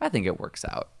I think it works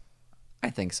out. I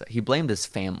think so. He blamed his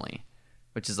family,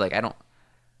 which is like, I don't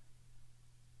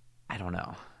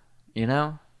know, you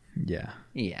know? Yeah.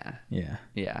 Yeah. Yeah.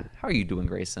 Yeah. How are you doing,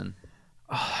 Grayson?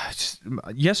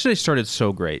 Yesterday started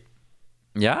so great.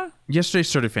 Yeah? Yesterday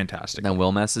started fantastic. Then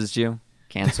Will messaged you?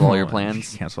 Cancel all your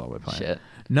plans? Cancel all my plans. Shit.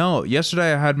 No,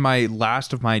 yesterday I had my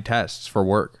last of my tests for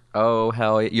work. Oh,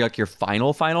 hell. You like your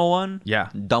final one? Yeah.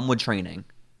 Done with training?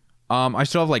 I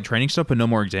still have like training stuff, but no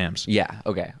more exams. Yeah.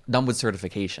 Okay. Done with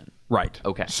certification. Right.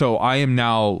 Okay. So I am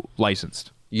now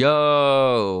licensed.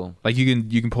 Yo. Like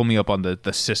you can pull me up on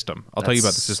the system. I'll tell you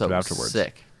about the system so afterwards.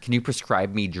 Sick. Can you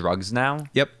prescribe me drugs now?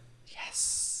 Yep.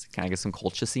 Yes. Can I get some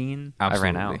colchicine? Absolutely.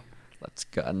 I ran out. Let's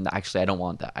go. Actually, I don't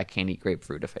want that. I can't eat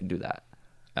grapefruit if I do that.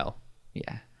 L.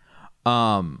 Yeah.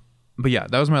 But yeah,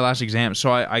 that was my last exam.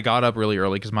 So I got up really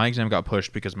early because my exam got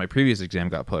pushed because my previous exam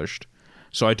got pushed.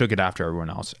 So I took it after everyone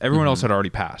else. Everyone else had already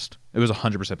passed. It was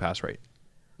 100% pass rate.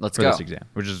 Let's for go. this exam,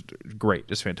 which is great.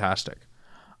 It's fantastic.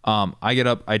 I get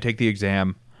up, I take the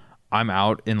exam. I'm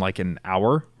out in like an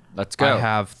hour. Let's go. I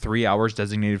have 3 hours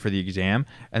designated for the exam.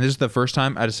 And this is the first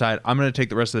time I decide I'm going to take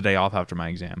the rest of the day off after my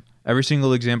exam. Every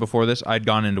single exam before this, I'd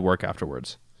gone into work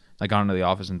afterwards. I'd gone into the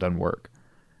office and done work.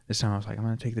 This time I was like, I'm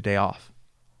going to take the day off.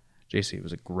 JC, it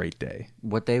was a great day.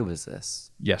 What day was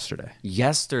this? Yesterday.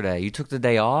 Yesterday. You took the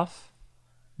day off?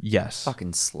 Yes.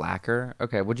 Fucking slacker.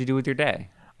 Okay, what'd you do with your day?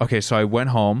 Okay, so I went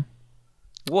home.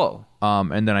 Whoa.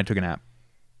 And then I took a nap.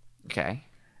 Okay.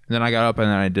 And then I got up and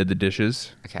then I did the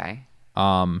dishes. Okay.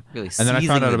 Really and then I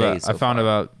found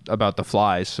out about the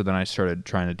flies, so then I started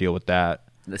trying to deal with that.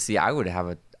 See, I would have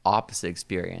an opposite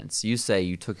experience. You say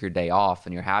you took your day off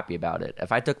and you're happy about it.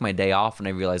 If I took my day off and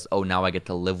I realized, oh, now I get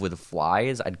to live with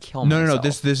flies, I'd kill myself. No.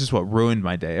 This is what ruined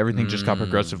my day. Everything just got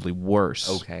progressively worse.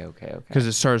 Okay. Because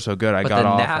it started so good. I got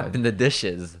off. But the nap and the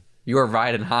dishes, you were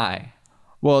riding high.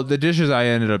 Well, the dishes I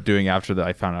ended up doing after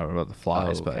I found out about the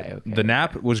flies. The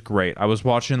nap was great. I was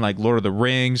watching like Lord of the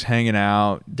Rings, hanging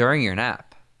out. During your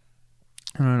nap?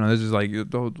 No. This is like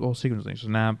the whole sequence of things. So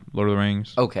nap, Lord of the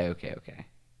Rings. Okay.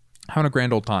 Having a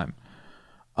grand old time.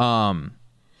 Kind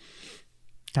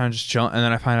of just chilling. And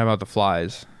then I find out about the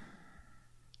flies.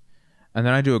 And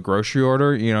then I do a grocery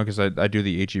order, because I do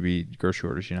the HEB grocery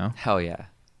orders, Hell yeah.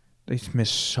 They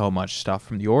miss so much stuff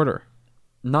from the order.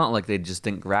 Not like they just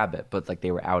didn't grab it, but like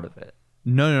they were out of it.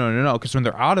 No. Because when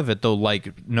they're out of it, they'll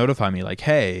like notify me like,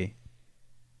 hey,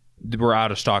 we're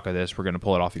out of stock of this. We're going to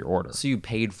pull it off your order. So you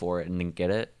paid for it and didn't get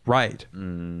it? Right.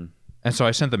 And so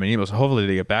I sent them an email. So hopefully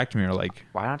they get back to me or like,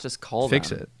 why not just call fix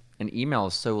them? It? An email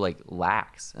is so like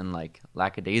lax and like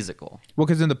lackadaisical. Well,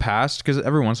 because in the past, because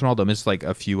every once in a while they'll miss like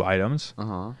a few items.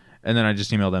 Uh-huh. And then I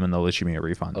just email them and they'll issue me a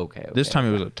refund. Okay. This time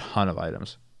it was a ton of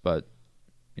items, but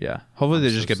Yeah. Hopefully they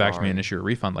just so get back to me and sorry. issue a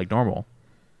refund like normal.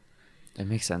 It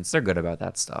makes sense. They're good about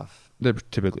that stuff. They're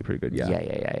typically pretty good. Yeah.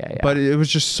 Yeah. But it was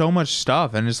just so much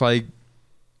stuff, and it's like,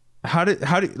 how do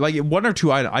like one or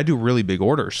two items? I do really big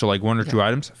orders, so like one or two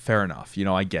items, fair enough. You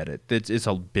know, I get it. It's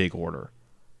a big order,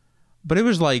 but it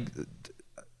was like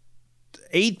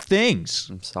 8 things.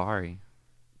 I'm sorry.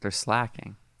 They're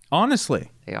slacking.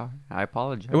 Honestly, They are. I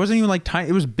apologize. it wasn't even like tiny.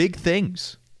 It was big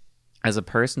things. As a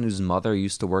person whose mother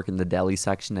used to work in the deli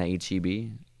section at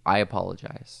HEB, I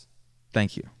apologize.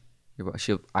 Thank you.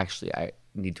 I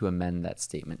need to amend that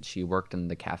statement. She worked in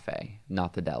the cafe,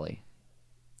 not the deli.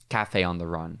 Cafe on the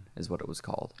Run is what it was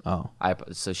called. Oh,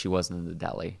 So she wasn't in the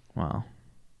deli. wow.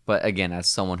 But again, as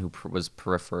someone who was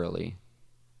peripherally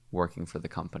working for the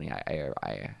company,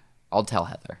 I'll tell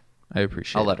Heather. I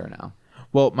appreciate. I'll let her know.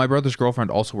 Well, my brother's girlfriend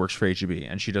also works for HEB,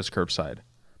 and she does curbside,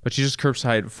 but she does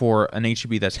curbside for an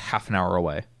HEB that's half an hour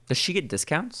away. Does she get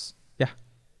discounts? Yeah.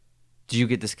 Do you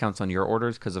get discounts on your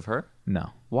orders because of her?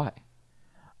 No. Why?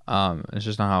 It's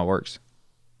just not how it works.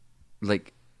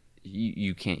 Like,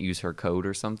 you can't use her code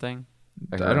or something?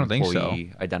 Like I her don't think so.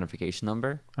 employee identification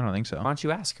number? I don't think so. Why don't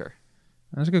you ask her?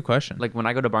 That's a good question. Like, when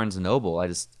I go to Barnes & Noble, I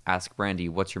just ask Brandy,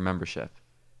 what's your membership?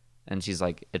 And she's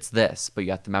like, it's this, but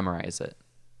you have to memorize it.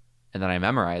 And then I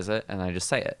memorize it, and I just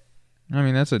say it. I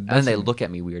mean, that's And then they look at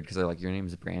me weird because they're like, your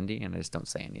name's Brandy? And I just don't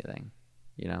say anything.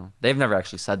 You know? They've never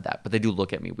actually said that, but they do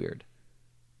look at me weird.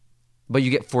 But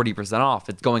you get 40% off.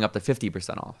 It's going up to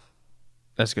 50% off.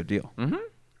 That's a good deal. Mm-hmm.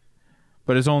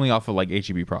 But it's only off of like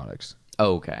HEB products.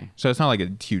 Oh, okay. So it's not like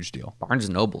a huge deal. Barnes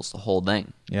 & Noble's the whole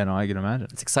thing. Yeah, no, I can imagine.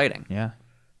 It's exciting. Yeah.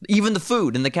 Even the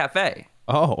food in the cafe.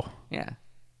 Oh, Yeah,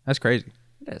 that's crazy.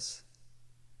 it is.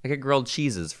 I get grilled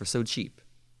cheeses for so cheap.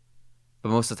 But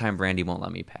most of the time, Brandy won't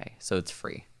let me pay, so it's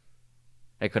free.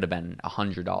 It could have been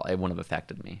 $100. It wouldn't have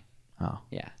affected me. Oh,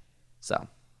 Yeah. So,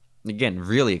 again,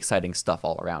 really exciting stuff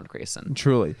all around, Grayson.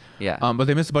 truly. Yeah. But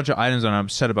they missed a bunch of items, and I'm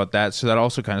upset about that. So that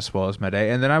also kind of spoils my day.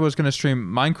 And then I was going to stream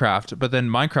Minecraft, but then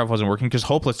Minecraft wasn't working because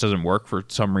Hopeless doesn't work for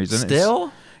some reason.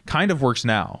 Still? It's kind of works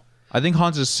now. I think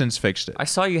Hans has since fixed it. I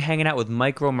saw you hanging out with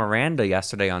Micro Miranda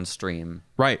yesterday on stream.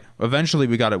 Right. Eventually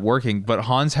we got it working, but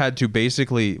Hans had to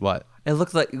basically what? It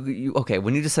looked like okay.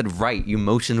 When you just said right, you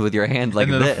motioned with your hand like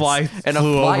And then this, a fly and a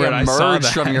flew fly over and I saw emerged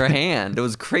from that. your hand. It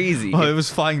was crazy. Oh, it was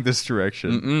flying this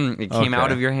direction. It came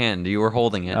out of your hand. You were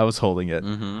holding it. I was holding it.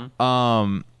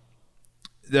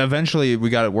 Eventually we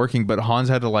got it working, but Hans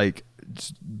had to like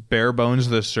bare bones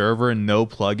the server and no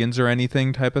plugins or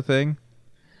anything type of thing.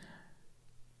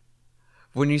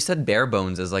 When you said bare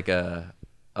bones as like a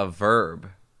verb,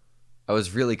 I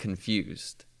was really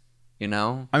confused. You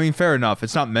know? I mean, fair enough.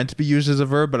 It's not meant to be used as a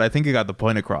verb, but I think it got the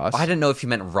point across. I didn't know if you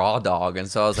meant raw dog, and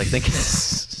so I was like thinking.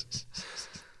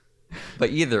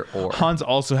 But either or. Hans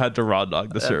also had to raw dog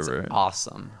the That's server.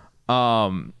 awesome.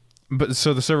 But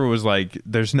so the server was like,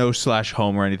 there's no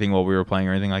 /home or anything while we were playing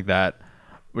or anything like that,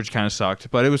 which kind of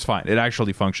sucked. But it was fine. It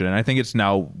actually functioned, and I think it's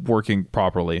now working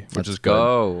properly, which is good.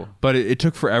 Go. But it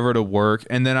took forever to work,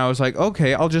 and then I was like,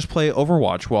 okay, I'll just play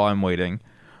Overwatch while I'm waiting.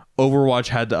 Overwatch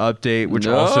had to update, which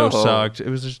also sucked. It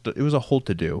was a whole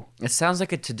to do. It sounds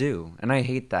like a to do, and I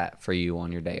hate that for you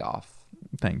on your day off.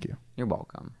 Thank you. You're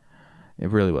welcome. It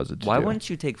really was a to do. Why wouldn't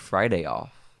you take Friday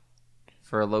off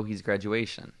for Alohi's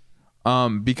graduation?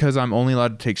 Because I'm only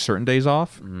allowed to take certain days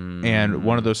off, and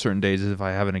one of those certain days is if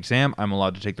I have an exam, I'm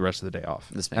allowed to take the rest of the day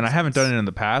off. And I haven't done it in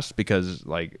the past because,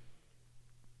 like,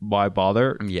 why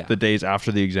bother? Yeah. The days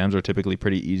after the exams are typically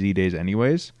pretty easy days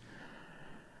anyways.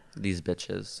 These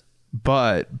bitches.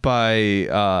 But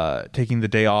by taking the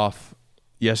day off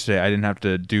yesterday, I didn't have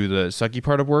to do the sucky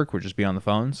part of work, which is be on the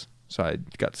phones. So I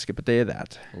got to skip a day of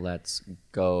that. Let's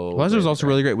go. Weather was also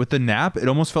really great. With the nap, it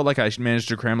almost felt like I managed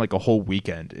to cram like a whole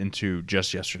weekend into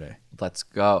just yesterday. Let's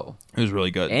go. It was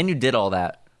really good. And you did all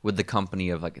that with the company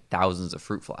of like thousands of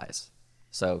fruit flies.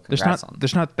 So congrats on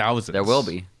there's not thousands. There will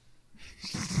be.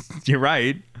 You're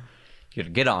right. You gotta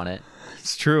get on it.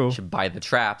 It's true. You should buy the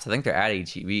traps. I think they're at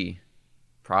HEB.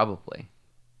 Probably.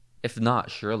 If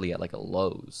not, surely at like a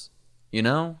Lowe's. You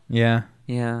know? Yeah.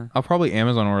 Yeah. I'll probably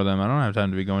Amazon order them. I don't have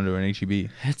time to be going to an HEB.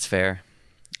 It's fair.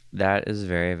 That is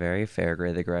very, very fair,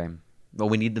 Gray the Gray. What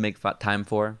we need to make time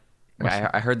for.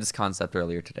 I heard this concept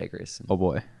earlier today, Grayson. Oh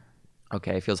boy.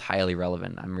 Okay, it feels highly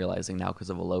relevant. I'm realizing now because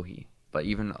of Alohi. But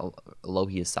even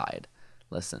Alohi aside,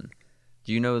 listen.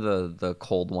 Do you know the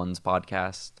Cold Ones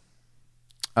podcast?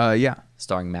 Yeah.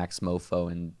 Starring Max Mofo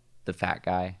and the fat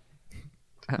guy.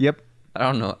 Yep. I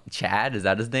don't know. Chad, is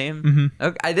that his name? Mm-hmm.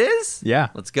 Okay, it is? Yeah.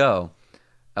 Let's go.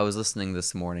 I was listening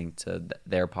this morning to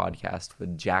their podcast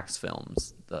with Jax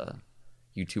Films, the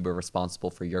YouTuber responsible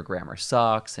for Your Grammar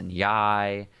Sucks and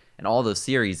Yai and all those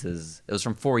series it was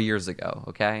from 4 years ago,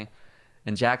 okay?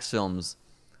 And Jack's Films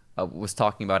was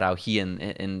talking about how he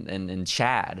and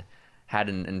Chad had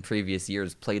in previous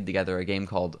years played together a game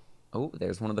called, oh,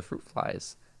 there's one of the fruit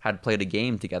flies, had played a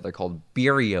game together called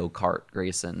Mario Kart,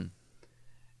 Grayson.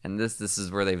 And this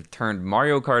is where they've turned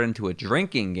Mario Kart into a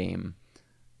drinking game,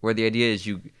 where the idea is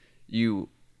you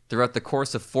throughout the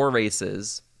course of 4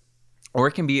 races, or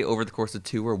it can be over the course of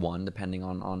 2 or 1, depending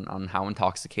on how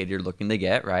intoxicated you're looking to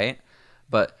get, right?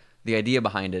 But the idea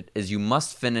behind it is you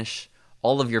must finish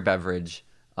all of your beverage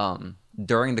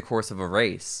during the course of a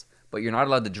race, but you're not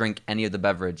allowed to drink any of the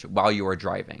beverage while you are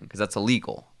driving, because that's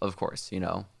illegal, of course,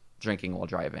 drinking while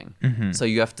driving. Mm-hmm. So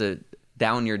you have to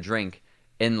down your drink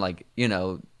in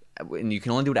and you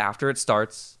can only do it after it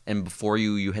starts and before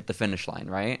you hit the finish line,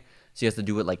 right? So you have to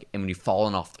do it when you've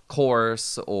fallen off the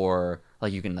course, or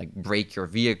you can break your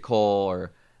vehicle,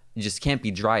 or you just can't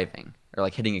be driving or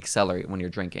hitting accelerate when you're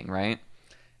drinking, right?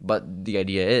 But the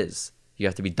idea is you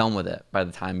have to be done with it by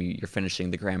the time you're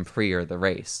finishing the Grand Prix or the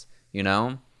race,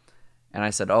 And I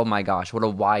said, oh my gosh, what a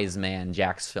wise man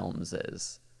Jack's Films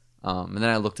is. And then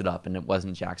I looked it up, and it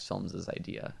wasn't Jack's Films'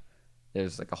 idea.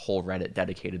 There's a whole Reddit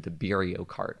dedicated to Mario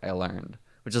Kart, I learned,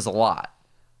 which is a lot,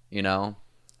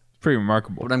 Pretty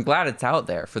remarkable. But I'm glad it's out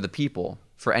there for the people,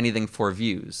 for anything for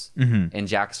views, in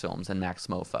Jack's Films and Max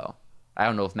Mofo. I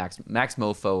don't know if Max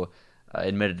Mofo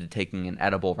admitted to taking an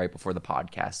edible right before the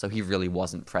podcast, so he really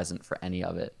wasn't present for any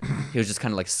of it. He was just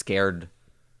kind of scared,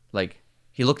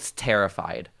 he looked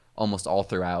terrified almost all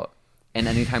throughout. And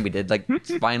anytime we did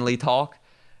finally talk,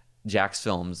 Jack's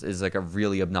Films is a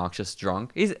really obnoxious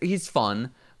drunk. He's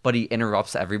fun, but he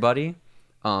interrupts everybody.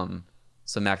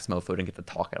 So Max Mofo didn't get to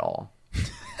talk at all.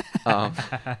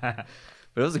 But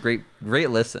it was a great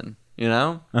listen,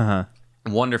 Uh-huh.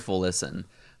 Wonderful listen.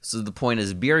 So the point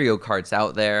is, Mario Kart's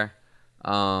out there,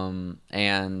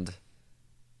 and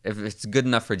if it's good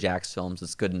enough for Jack's Films,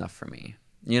 it's good enough for me.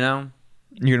 You're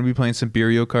gonna be playing some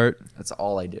Mario Kart. That's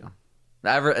all I do.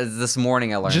 This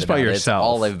morning I learned just by yourself. It's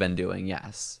all I've been doing.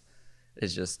 Yes,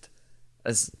 it's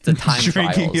the time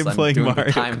Drinking trials. And playing I'm doing Mario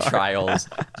the time Kart. trials,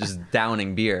 just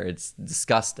downing beer. It's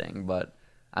disgusting, but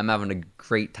I'm having a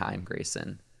great time,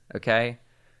 Grayson. Okay,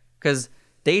 because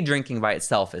day drinking by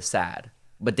itself is sad,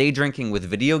 but day drinking with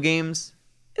video games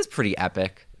is pretty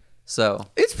epic. So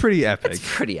it's pretty epic.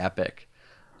 It's pretty epic.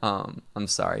 I'm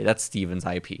sorry, that's Steven's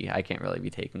IP. I can't really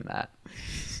be taking that.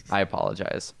 I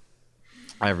apologize.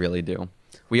 I really do.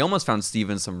 We almost found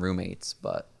Steven some roommates,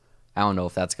 but I don't know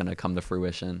if that's going to come to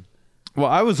fruition. Well,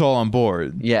 I was all on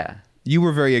board. Yeah. You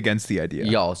were very against the idea.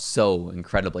 Yo, so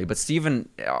incredibly. But Steven,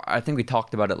 I think we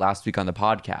talked about it last week on the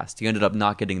podcast. He ended up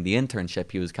not getting the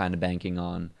internship he was kind of banking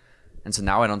on. And so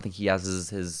now I don't think he has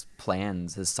his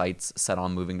plans, his sights set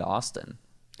on moving to Austin.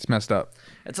 It's messed up.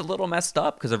 It's a little messed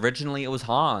up because originally it was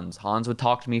Hans. Hans would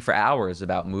talk to me for hours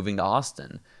about moving to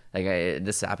Austin.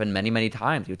 This happened many, many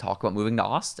times. He would talk about moving to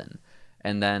Austin.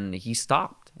 And then he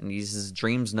stopped. And his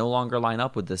dreams no longer line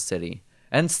up with this city.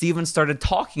 And Steven started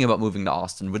talking about moving to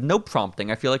Austin with no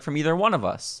prompting, I feel from either one of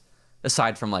us.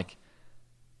 Aside from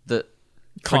the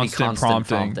constant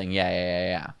prompting.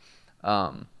 Yeah.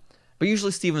 But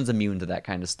usually Steven's immune to that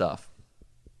kind of stuff.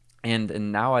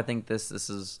 And now I think this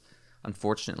is,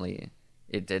 unfortunately,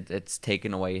 it's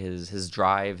taken away his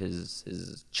drive,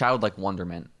 his childlike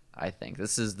wonderment, I think.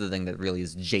 This is the thing that really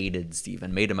has jaded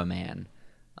Steven, made him a man,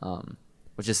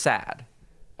 which is sad.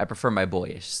 I prefer my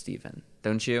boyish Steven,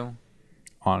 don't you?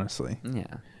 Honestly.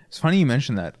 Yeah. It's funny you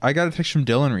mentioned that. I got a text from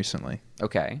Dylan recently.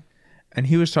 Okay. And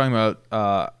he was talking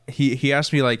about, he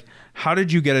asked me, how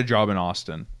did you get a job in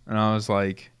Austin? And I was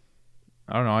like,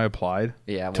 I don't know, I applied.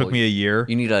 Yeah. Took me a year.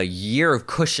 You need a year of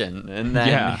cushion, and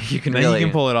then you can then really... you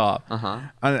can pull it off. Uh-huh.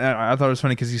 I thought it was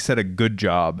funny because he said a good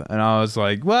job. And I was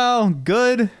like, well,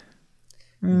 good.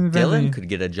 Dylan could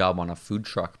get a job on a food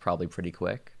truck probably pretty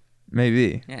quick.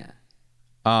 Maybe. Yeah.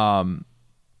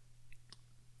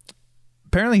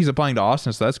 Apparently he's applying to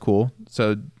Austin, so that's cool.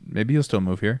 So maybe he'll still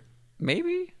move here.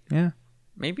 Maybe. Yeah.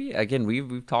 Maybe. Again,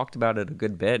 we've talked about it a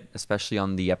good bit, especially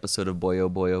on the episode of Boy Oh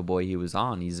Boy Oh Boy he was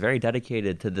on. He's very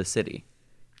dedicated to the city.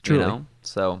 Truly.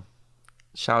 So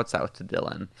shouts out to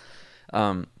Dylan.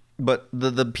 But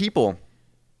the people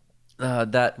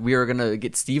that we are going to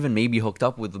get Steven maybe hooked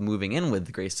up with moving in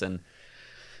with, Grayson,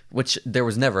 which there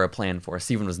was never a plan for.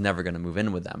 Steven was never going to move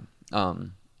in with them.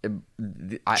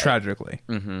 Tragically.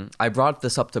 I brought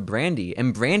this up to Brandy,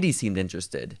 and Brandy seemed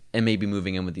interested in maybe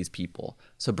moving in with these people.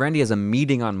 So Brandy has a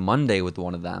meeting on Monday with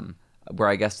one of them, where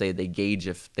I guess they gauge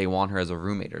if they want her as a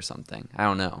roommate or something. I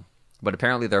don't know. But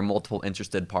apparently there are multiple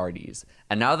interested parties.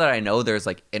 And now that I know there's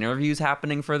interviews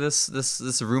happening for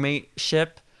this roommate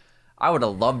ship, I would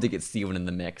have loved to get Steven in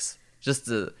the mix. Just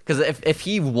to, because if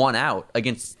he won out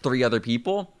against 3 other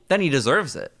people, then he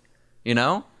deserves it. You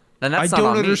know? Then that's I not don't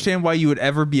on me. understand why you would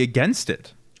ever be against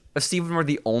it. If Steven were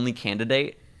the only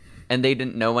candidate and they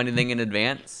didn't know anything in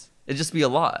advance, it'd just be a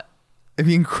lot. It'd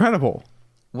be incredible.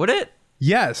 Would it?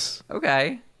 Yes.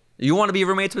 Okay. You want to be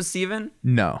roommates with Steven?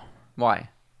 No. Why?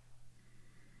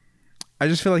 I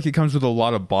just feel like it comes with a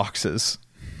lot of boxes.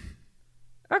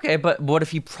 Okay, but what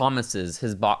if he promises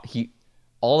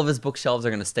all of his bookshelves are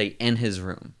going to stay in his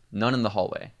room, none in the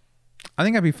hallway? I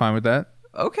think I'd be fine with that.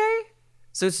 Okay.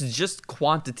 So it's just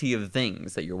quantity of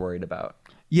things that you're worried about.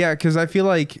 Yeah, because I feel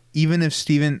like even if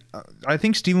Steven... I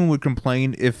think Steven would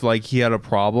complain if, like, he had a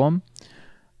problem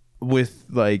with,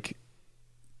 like...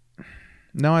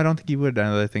 No, I don't think he would,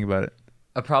 now that I think about it.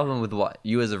 A problem with what?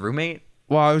 You as a roommate?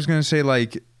 Well, I was going to say,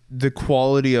 like, the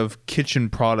quality of kitchen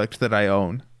product that I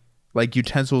own. Like,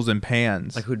 utensils and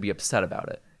pans. Like, who'd be upset about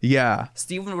it? Yeah.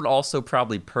 Steven would also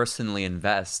probably personally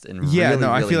invest in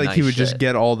I feel like nice he would shit. just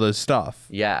get all the stuff.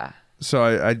 Yeah. So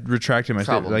I retracted my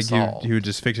statement. Like, solved. he would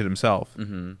just fix it himself.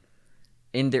 Mm-hmm.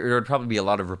 And there would probably be a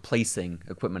lot of replacing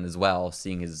equipment as well,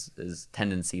 seeing his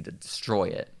tendency to destroy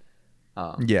it.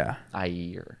 Yeah.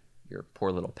 I.e. your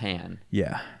poor little pan.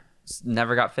 Yeah.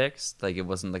 Never got fixed? Like, it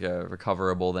wasn't like a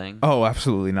recoverable thing? Oh,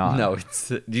 absolutely not. No.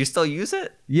 Do you still use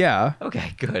it? Yeah.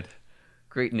 Okay, good.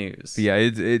 Great news. But yeah,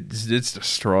 it's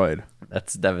destroyed.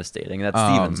 That's devastating. That's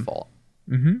Steven's fault.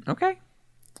 Mm-hmm. Okay.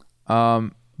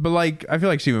 But like, I feel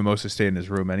like Steven mostly stayed in his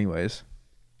room anyways.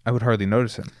 I would hardly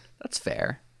notice him. That's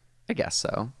fair. I guess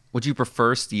so. Would you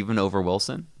prefer Steven over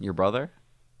Wilson, your brother?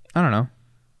 I don't know.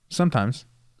 Sometimes.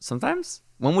 Sometimes?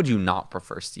 When would you not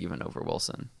prefer Steven over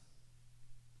Wilson?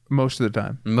 Most of the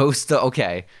time.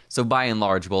 Okay. So by and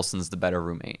large, Wilson's the better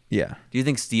roommate. Yeah. Do you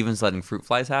think Steven's letting fruit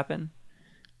flies happen?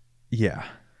 Yeah.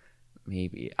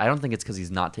 Maybe. I don't think it's because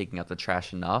he's not taking out the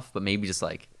trash enough, but maybe just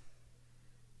like,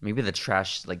 maybe the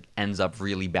trash like ends up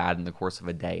really bad in the course of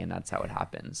a day, and that's how it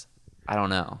happens. I don't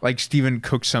know. Like Steven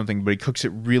cooks something, but he cooks it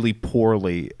really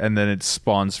poorly, and then it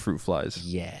spawns fruit flies.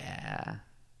 Yeah.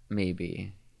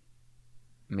 Maybe.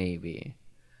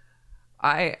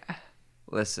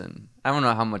 Listen, I don't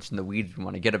know how much in the weeds we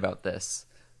want to get about this,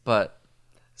 but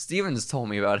Steven's told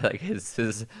me about like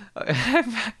his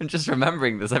I'm just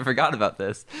remembering this. I forgot about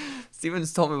this.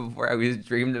 Steven's told me before I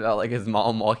dreamed about like his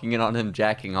mom walking in on him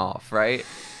jacking off, right?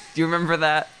 Do you remember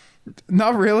that?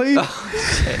 Not really. Oh,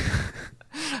 shit.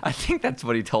 I think that's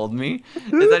what he told me.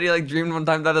 Is that he like dreamed one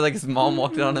time that like his mom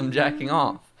walked in on him jacking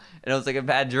off, and it was like a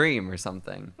bad dream or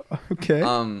something. Okay.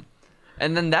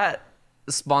 And then that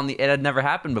spawned it had never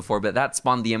happened before, but that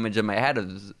spawned the image in my head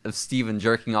of Steven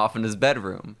jerking off in his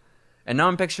bedroom. And now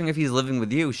I'm picturing if he's living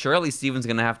with you, surely Steven's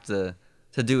gonna have to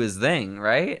do his thing,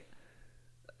 right?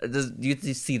 Do you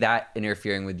see that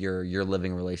interfering with your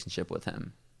living relationship with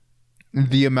him?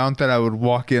 The amount that I would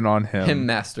walk in on him. Him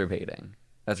masturbating.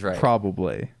 That's right.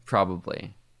 Probably.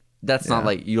 That's not Yeah.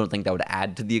 like, you don't think that would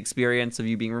add to the experience of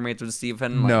you being roommates with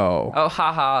Steven? Like, No. Oh,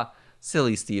 haha,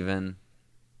 silly Steven.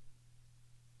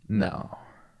 No.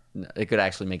 It could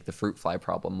actually make the fruit fly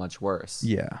problem much worse.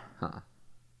 Yeah. Huh.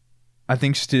 I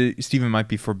think Steven might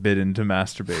be forbidden to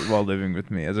masturbate while living with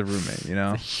me as a roommate, you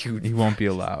know? He won't be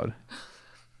allowed.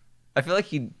 I feel like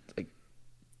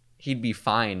he'd be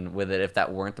fine with it if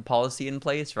that weren't the policy in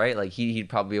place, right? Like he'd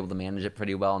probably be able to manage it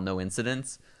pretty well, no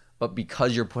incidents. But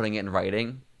because you're putting it in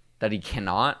writing that he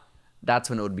cannot, that's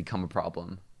when it would become a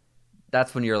problem.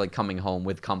 That's when you're like coming home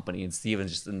with company and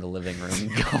Steven's just in the living room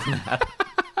going at it.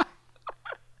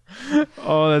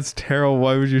 Oh, that's terrible.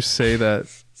 Why would you say that?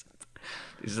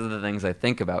 These are the things I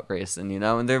think about, Grayson, you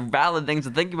know? And they're valid things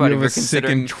to think about You if have you're a sick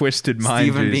considering and twisted mind,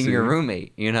 Steven being Jason. your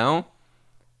roommate, you know?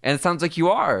 And it sounds like you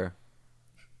are.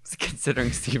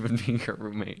 Considering Steven being your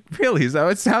roommate. Really? Is that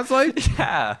what it sounds like?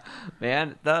 Yeah,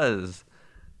 man, it does.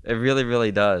 It really,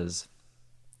 really does.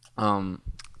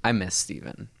 I miss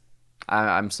Steven.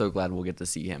 I'm so glad we'll get to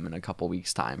see him in a couple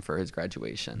weeks' time for his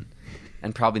graduation.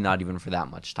 And probably not even for that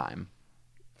much time.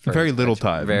 Very little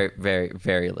time. Very, very,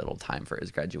 very little time for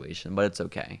his graduation, but it's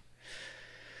okay.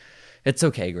 It's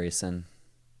okay, Grayson.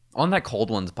 On that Cold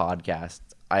Ones podcast,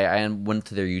 I went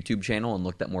to their YouTube channel and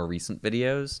looked at more recent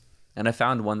videos, and I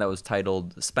found one that was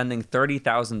titled Spending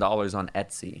 $30,000 on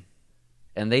Etsy.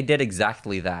 And they did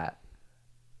exactly that.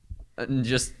 And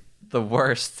just the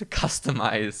worst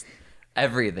customized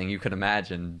everything you could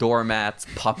imagine. Doormats,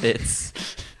 puppets,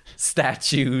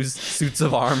 statues, suits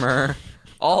of armor,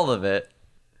 all of it.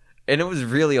 And it was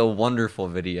really a wonderful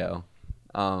video.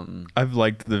 I've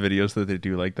liked the videos that they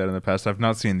do like that in the past. I've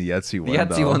not seen the Etsy one. The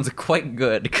Etsy one's quite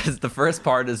good because the first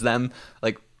part is them,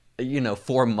 like,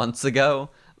 4 months ago,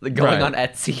 like going on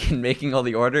Etsy and making all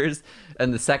the orders.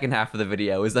 And the second half of the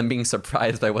video is them being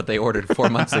surprised by what they ordered 4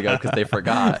 months ago because they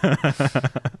forgot.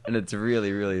 And it's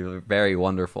really, really very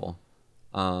wonderful.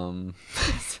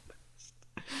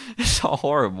 It's all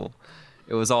horrible.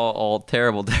 It was all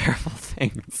terrible, terrible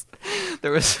things.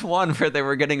 There was one where they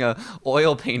were getting a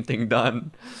oil painting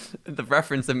done. The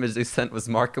reference image they sent was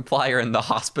Markiplier in the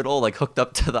hospital, like hooked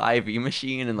up to the IV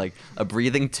machine and like a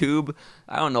breathing tube.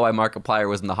 I don't know why Markiplier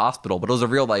was in the hospital, but it was a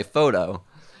real life photo.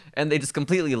 And they just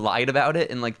completely lied about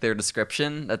it in like their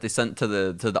description that they sent to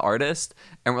the artist.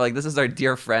 And we're like, this is our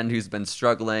dear friend who's been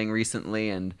struggling recently,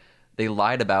 and they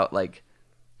lied about like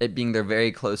it being their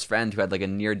very close friend who had like a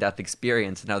near-death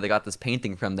experience, and how they got this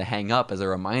painting from to hang up as a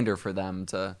reminder for them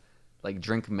to like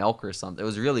drink milk or something. It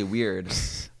was really weird.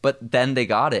 But then they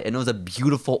got it, and it was a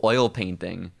beautiful oil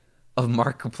painting of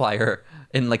Markiplier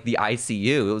in like the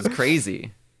ICU. It was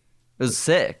crazy. It was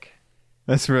sick.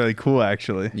 That's really cool,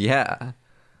 actually. Yeah.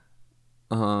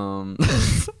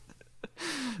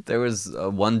 There was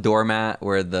one doormat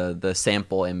where the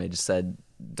sample image said,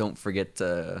 "Don't forget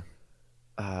to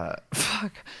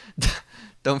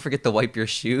don't forget to wipe your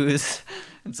shoes."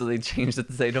 And so they changed it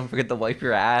to say, "Don't forget to wipe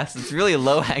your ass." It's really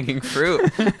low hanging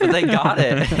fruit, but they got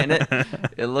it, and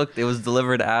it was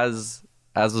delivered as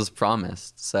was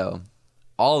promised. So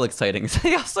all exciting.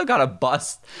 They also got a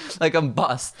bust, like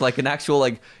an actual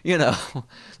like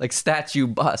like statue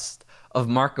bust of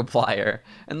Markiplier,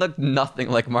 and looked nothing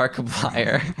like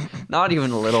Markiplier, not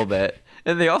even a little bit.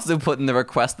 And they also put in the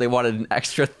request they wanted an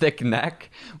extra thick neck,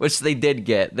 which they did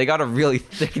get. They got a really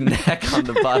thick neck on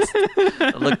the bust.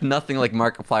 It looked nothing like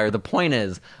Markiplier. The point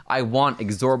is, I want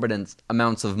exorbitant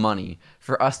amounts of money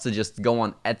for us to just go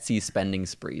on Etsy spending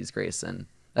sprees, Grayson.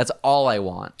 That's all I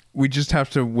want. We just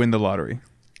have to win the lottery.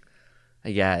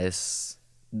 I guess.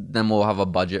 Then we'll have a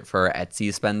budget for our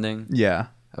Etsy spending? Yeah.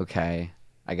 Okay.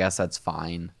 I guess that's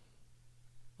fine.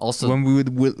 Also,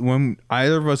 when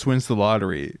either of us wins the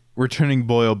lottery, we're turning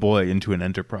Boy Oh Boy into an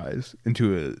enterprise,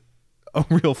 into a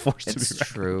real force to be reckoned with. It's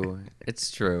true.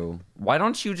 It's true. Why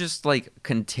don't you just like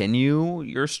continue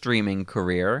your streaming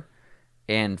career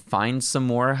and find some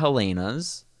more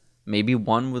Helenas, maybe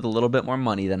one with a little bit more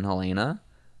money than Helena,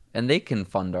 and they can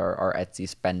fund our Etsy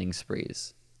spending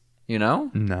sprees. You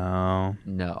know? No.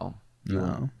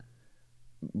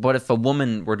 But if a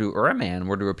woman or a man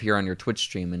were to appear on your Twitch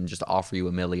stream and just offer you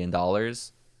 $1 million,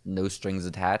 no strings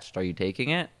attached, are you taking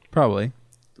it? Probably.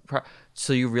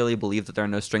 So you really believe that there are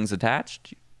no strings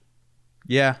attached?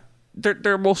 Yeah.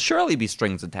 There will surely be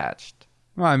strings attached.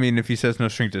 Well, I mean, if he says no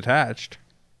strings attached.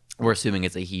 We're assuming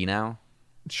it's a he now?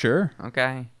 Sure.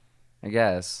 Okay. I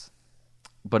guess.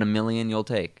 But $1 million you'll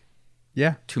take?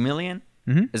 Yeah. $2 million?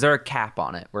 Mm-hmm. Is there a cap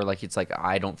on it where like it's like,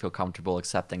 I don't feel comfortable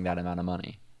accepting that amount of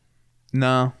money?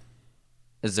 No.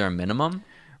 Is there a minimum?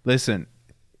 Listen.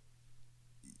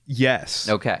 Yes.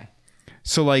 Okay.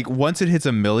 So like once it hits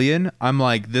 $1 million, I'm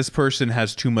like, this person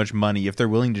has too much money. If they're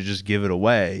willing to just give it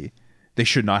away, they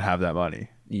should not have that money.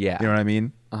 Yeah. You know what I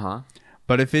mean? Uh-huh.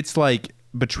 But if it's like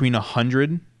between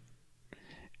 100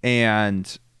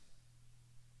 and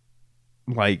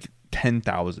like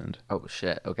 10,000. Oh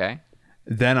shit. Okay.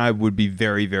 Then I would be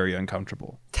very, very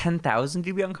uncomfortable. 10,000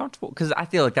 you'd be uncomfortable? Because I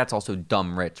feel like that's also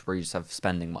dumb rich, where you just have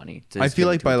spending money. I feel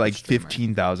like by like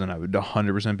 15,000, I would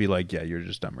 100% be like, yeah, you're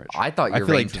just dumb rich. I thought your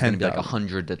range was going to be like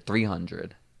 100 to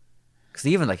 300. Because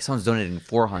even like someone's donating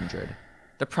 400,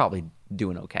 they're probably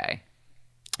doing okay.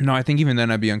 No, I think even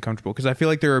then I'd be uncomfortable because I feel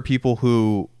like there are people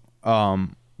who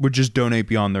would just donate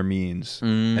beyond their means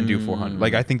and do 400.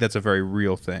 Like I think that's a very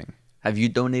real thing. Have you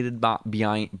donated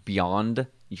beyond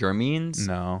your means?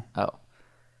 No. Oh.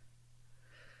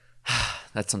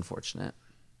 That's unfortunate.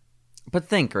 But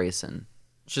think, Grayson,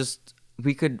 just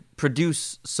we could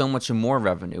produce so much more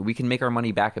revenue. We can make our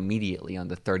money back immediately on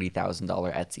the $30,000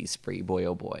 Etsy spree, boy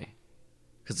oh boy.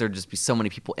 Because there'd just be so many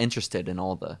people interested in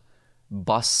all the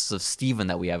busts of Steven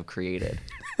that we have created.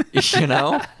 You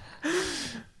know?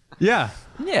 Yeah.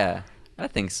 Yeah, I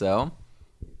think so.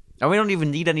 And we don't even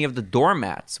need any of the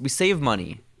doormats. We save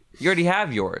money. You already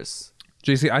have yours.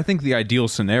 JC, I think the ideal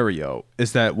scenario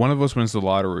is that one of us wins the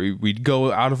lottery. We'd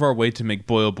go out of our way to make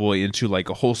Boy Oh Boy into like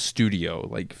a whole studio,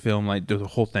 like film, like the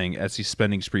whole thing, Etsy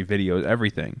spending spree videos,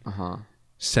 everything.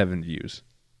 7 views.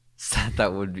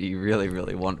 That would be really,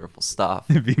 really wonderful stuff.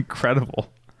 It'd be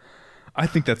incredible. I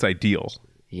think that's ideal.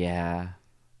 Yeah.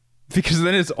 Because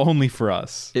then it's only for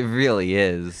us. It really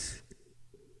is.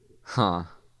 Huh.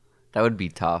 That would be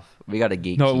tough. We got to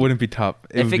gatekeep. No, it wouldn't be tough.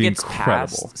 If it gets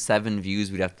incredible. past 7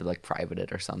 views, we'd have to like private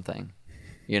it or something.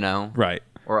 You know? Right.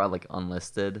 Or like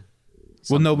unlisted.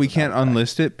 Well, no, we can't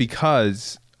unlist it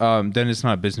because then it's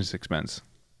not a business expense.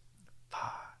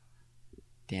 Fuck.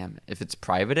 Damn it. If it's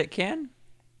private, it can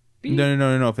be?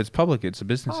 No. If it's public, it's a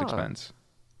business expense.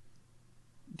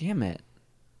 Damn it.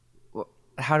 Well,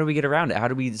 how do we get around it? How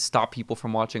do we stop people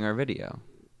from watching our video?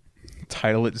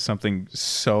 Title it something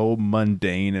so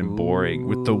mundane and boring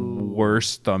with the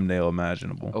worst thumbnail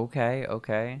imaginable. Okay.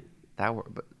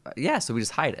 So we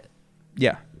just hide it.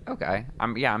 Yeah. Okay.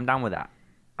 I'm down with that.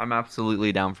 I'm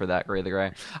absolutely down for that, Gray the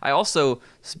Gray. I also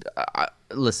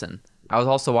listen. I was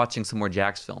also watching some more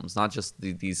Jax films, not just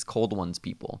these cold ones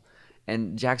people.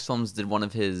 And Jax Films did one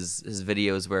of his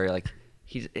videos where like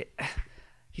he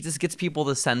just gets people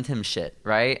to send him shit,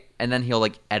 right? And then he'll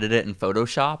like edit it in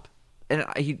Photoshop. And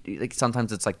he like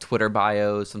sometimes it's like Twitter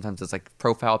bios, sometimes it's like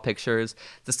profile pictures.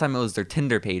 This time it was their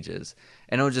Tinder pages,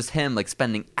 and it was just him like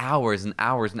spending hours and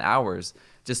hours and hours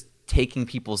just taking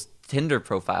people's Tinder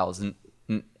profiles and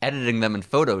editing them in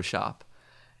Photoshop.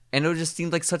 And it just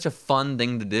seemed like such a fun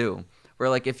thing to do. Where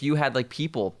like if you had like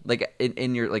people like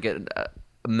in your like a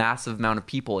massive amount of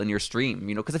people in your stream,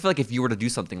 you know, because I feel like if you were to do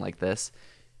something like this,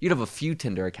 you'd have a few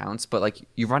Tinder accounts, but like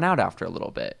you run out after a little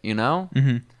bit, you know.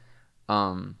 It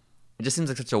just seems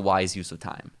like such a wise use of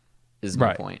time, is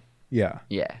my point. Yeah.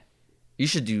 Yeah. You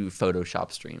should do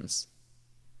Photoshop streams.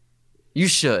 You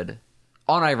should.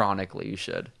 Unironically, you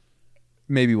should.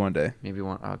 Maybe one day. Maybe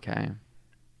one. Okay.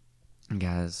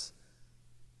 Guys.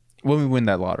 When we win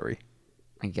that lottery.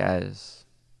 I guess.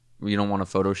 You don't want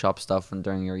to Photoshop stuff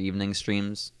during your evening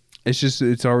streams?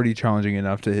 It's already challenging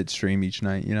enough to hit stream each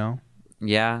night, you know?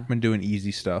 Yeah. I've been doing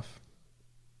easy stuff.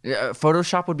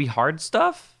 Photoshop would be hard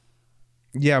stuff?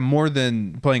 Yeah, more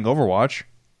than playing Overwatch.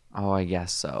 Oh, I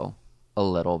guess so. A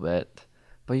little bit.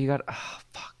 But you got...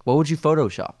 fuck. What would you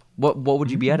Photoshop? What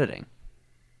would you be editing?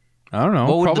 I don't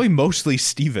know. Probably mostly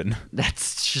Steven.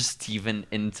 That's just Steven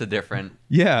into different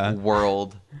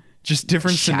world. Just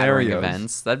different scenarios.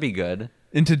 Events. That'd be good.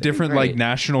 Into different like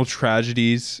national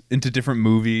tragedies. Into different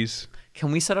movies.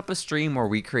 Can we set up a stream where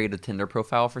we create a Tinder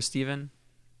profile for Steven?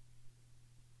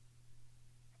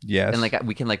 Yes. And like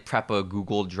we can like prep a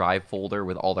Google Drive folder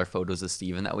with all our photos of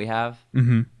Steven that we have.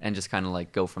 And just kind of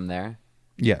like go from there.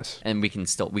 Yes. And we can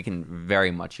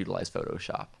very much utilize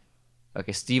Photoshop.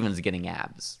 Okay, Steven's getting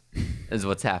abs is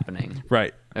what's happening.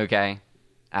 Right. Okay?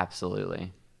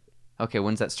 Absolutely. Okay,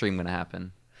 when's that stream going to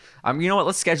happen? You know what?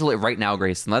 Let's schedule it right now,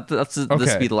 Grayson. Let's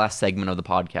this be the last segment of the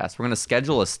podcast. We're going to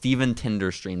schedule a Steven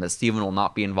Tinder stream that Steven will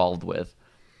not be involved with.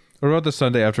 What about the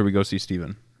Sunday after we go see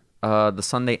Steven? The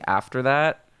Sunday after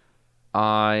that,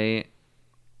 I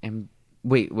am...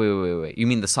 Wait. You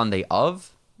mean the Sunday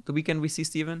of the weekend we see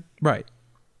Steven? Right.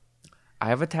 I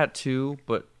have a tattoo,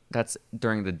 but that's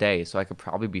during the day, so I could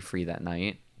probably be free that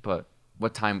night. But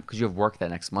what time? Because you have work that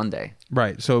next Monday.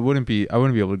 Right. So I wouldn't be able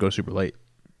to go super late.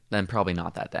 Then probably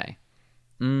not that day.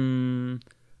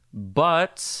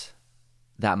 But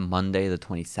that Monday, the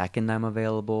 22nd, I'm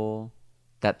available.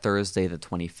 That Thursday, the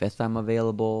 25th, I'm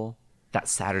available. That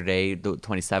Saturday, the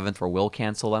 27th, where we'll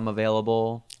cancel, I'm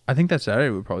available. I think that Saturday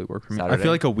would probably work for me. Saturday? I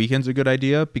feel like a weekend's a good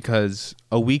idea because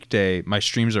a weekday, my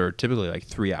streams are typically like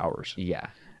 3 hours. Yeah.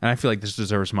 And I feel like this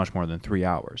deserves much more than 3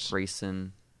 hours.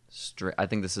 Grayson, I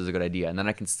think this is a good idea. And then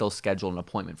I can still schedule an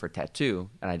appointment for tattoo,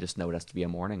 and I just know it has to be a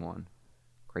morning one.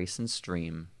 Grayson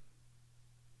stream.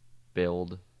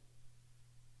 Build.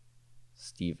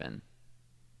 Steven.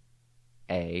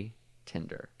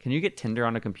 Tinder. Can you get Tinder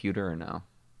on a computer or no?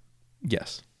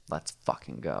 Yes. Let's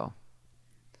fucking go.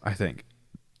 I think.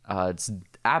 It's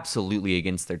absolutely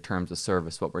against their terms of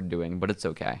service what we're doing, but it's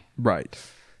okay. Right.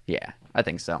 Yeah, I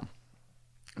think so.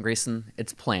 Grayson,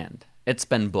 it's planned. It's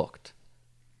been booked.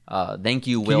 Thank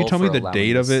you, Will. Can you tell me the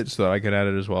date of it so that I could add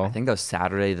it as well? I think that was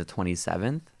Saturday the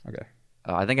 27th. Okay.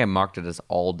 I think I marked it as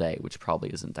all day, which probably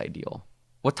isn't ideal.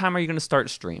 What time are you going to start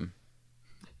stream?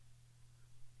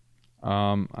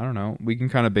 I don't know. We can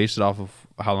kind of base it off of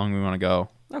how long we want to go.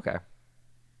 Okay.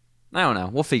 I don't know.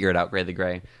 We'll figure it out, Gray the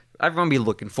Gray. Everyone be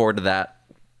looking forward to that.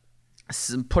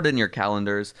 Put it in your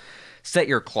calendars. Set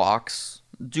your clocks.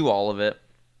 Do all of it.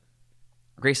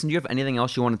 Grayson, do you have anything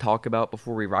else you want to talk about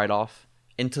before we ride off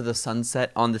into the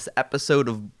sunset on this episode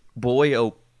of Boy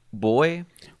Oh Boy?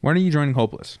 When are you joining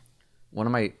Hopeless? When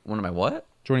am I what?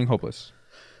 Joining Hopeless.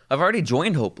 I've already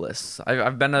joined Hopeless.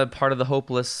 I've been a part of the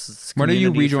Hopeless When community are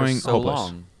you rejoining for so Hopeless?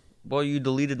 Long. Well, you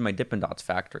deleted my Dippin' Dots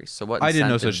factory, so what I didn't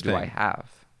know incentive such do thing. I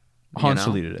have? Hans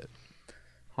deleted it.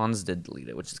 Hans did delete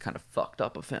it, which is kind of fucked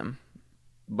up of him.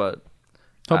 But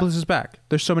Hopeless is back.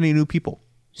 There's so many new people.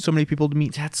 So many people to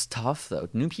meet. That's tough, though.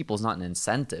 New people's not an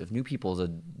incentive. New people's a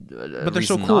but they're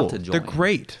so reason cool. not to join. They're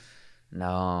great.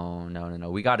 No.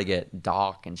 We got to get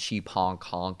Doc and Sheep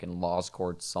Honk and Laws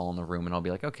Courts all in the room, and I'll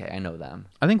be like, okay, I know them.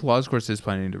 I think Laws Courts is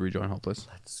planning to rejoin Hopeless.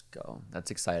 Let's go.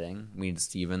 That's exciting. We need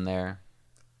Steven there.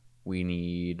 We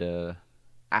need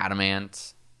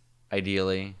Adamant,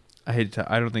 ideally. I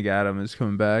don't think Adam is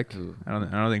coming back. Ooh. I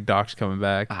don't think Doc's coming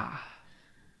back.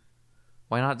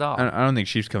 Why not Doc? I don't think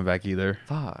Sheep's coming back either.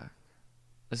 Fuck.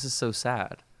 This is so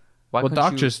sad. Why well,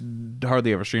 Doc just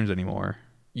hardly ever streams anymore.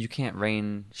 You can't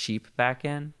rein Sheep back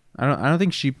in? I don't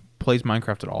think Sheep plays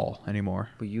Minecraft at all anymore.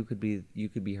 But you could be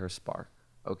her spark.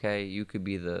 Okay? You could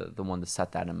be the one to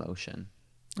set that emotion.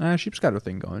 Sheep's got her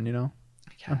thing going, you know.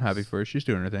 I'm happy for her. She's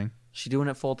doing her thing. She doing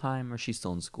it full time, or she's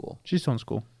still in school? She's still in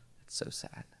school. It's so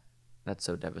sad. That's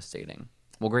so devastating.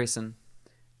 Well, Grayson,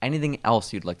 anything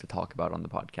else you'd like to talk about on the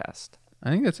podcast? I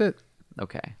think that's it.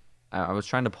 Okay. I was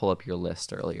trying to pull up your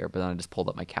list earlier, but then I just pulled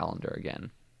up my calendar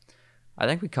again. I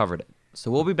think we covered it.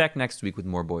 So we'll be back next week with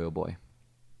more Boy Oh Boy.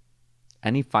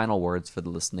 Any final words for the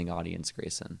listening audience,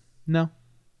 Grayson? No.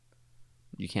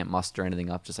 You can't muster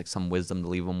anything up, just like some wisdom to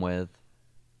leave them with?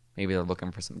 Maybe they're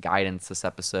looking for some guidance this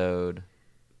episode.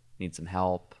 Need some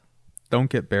help. Don't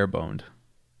get bare boned.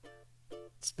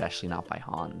 Especially not by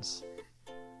Hans.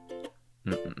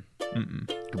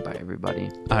 Goodbye, everybody.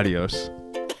 Adios.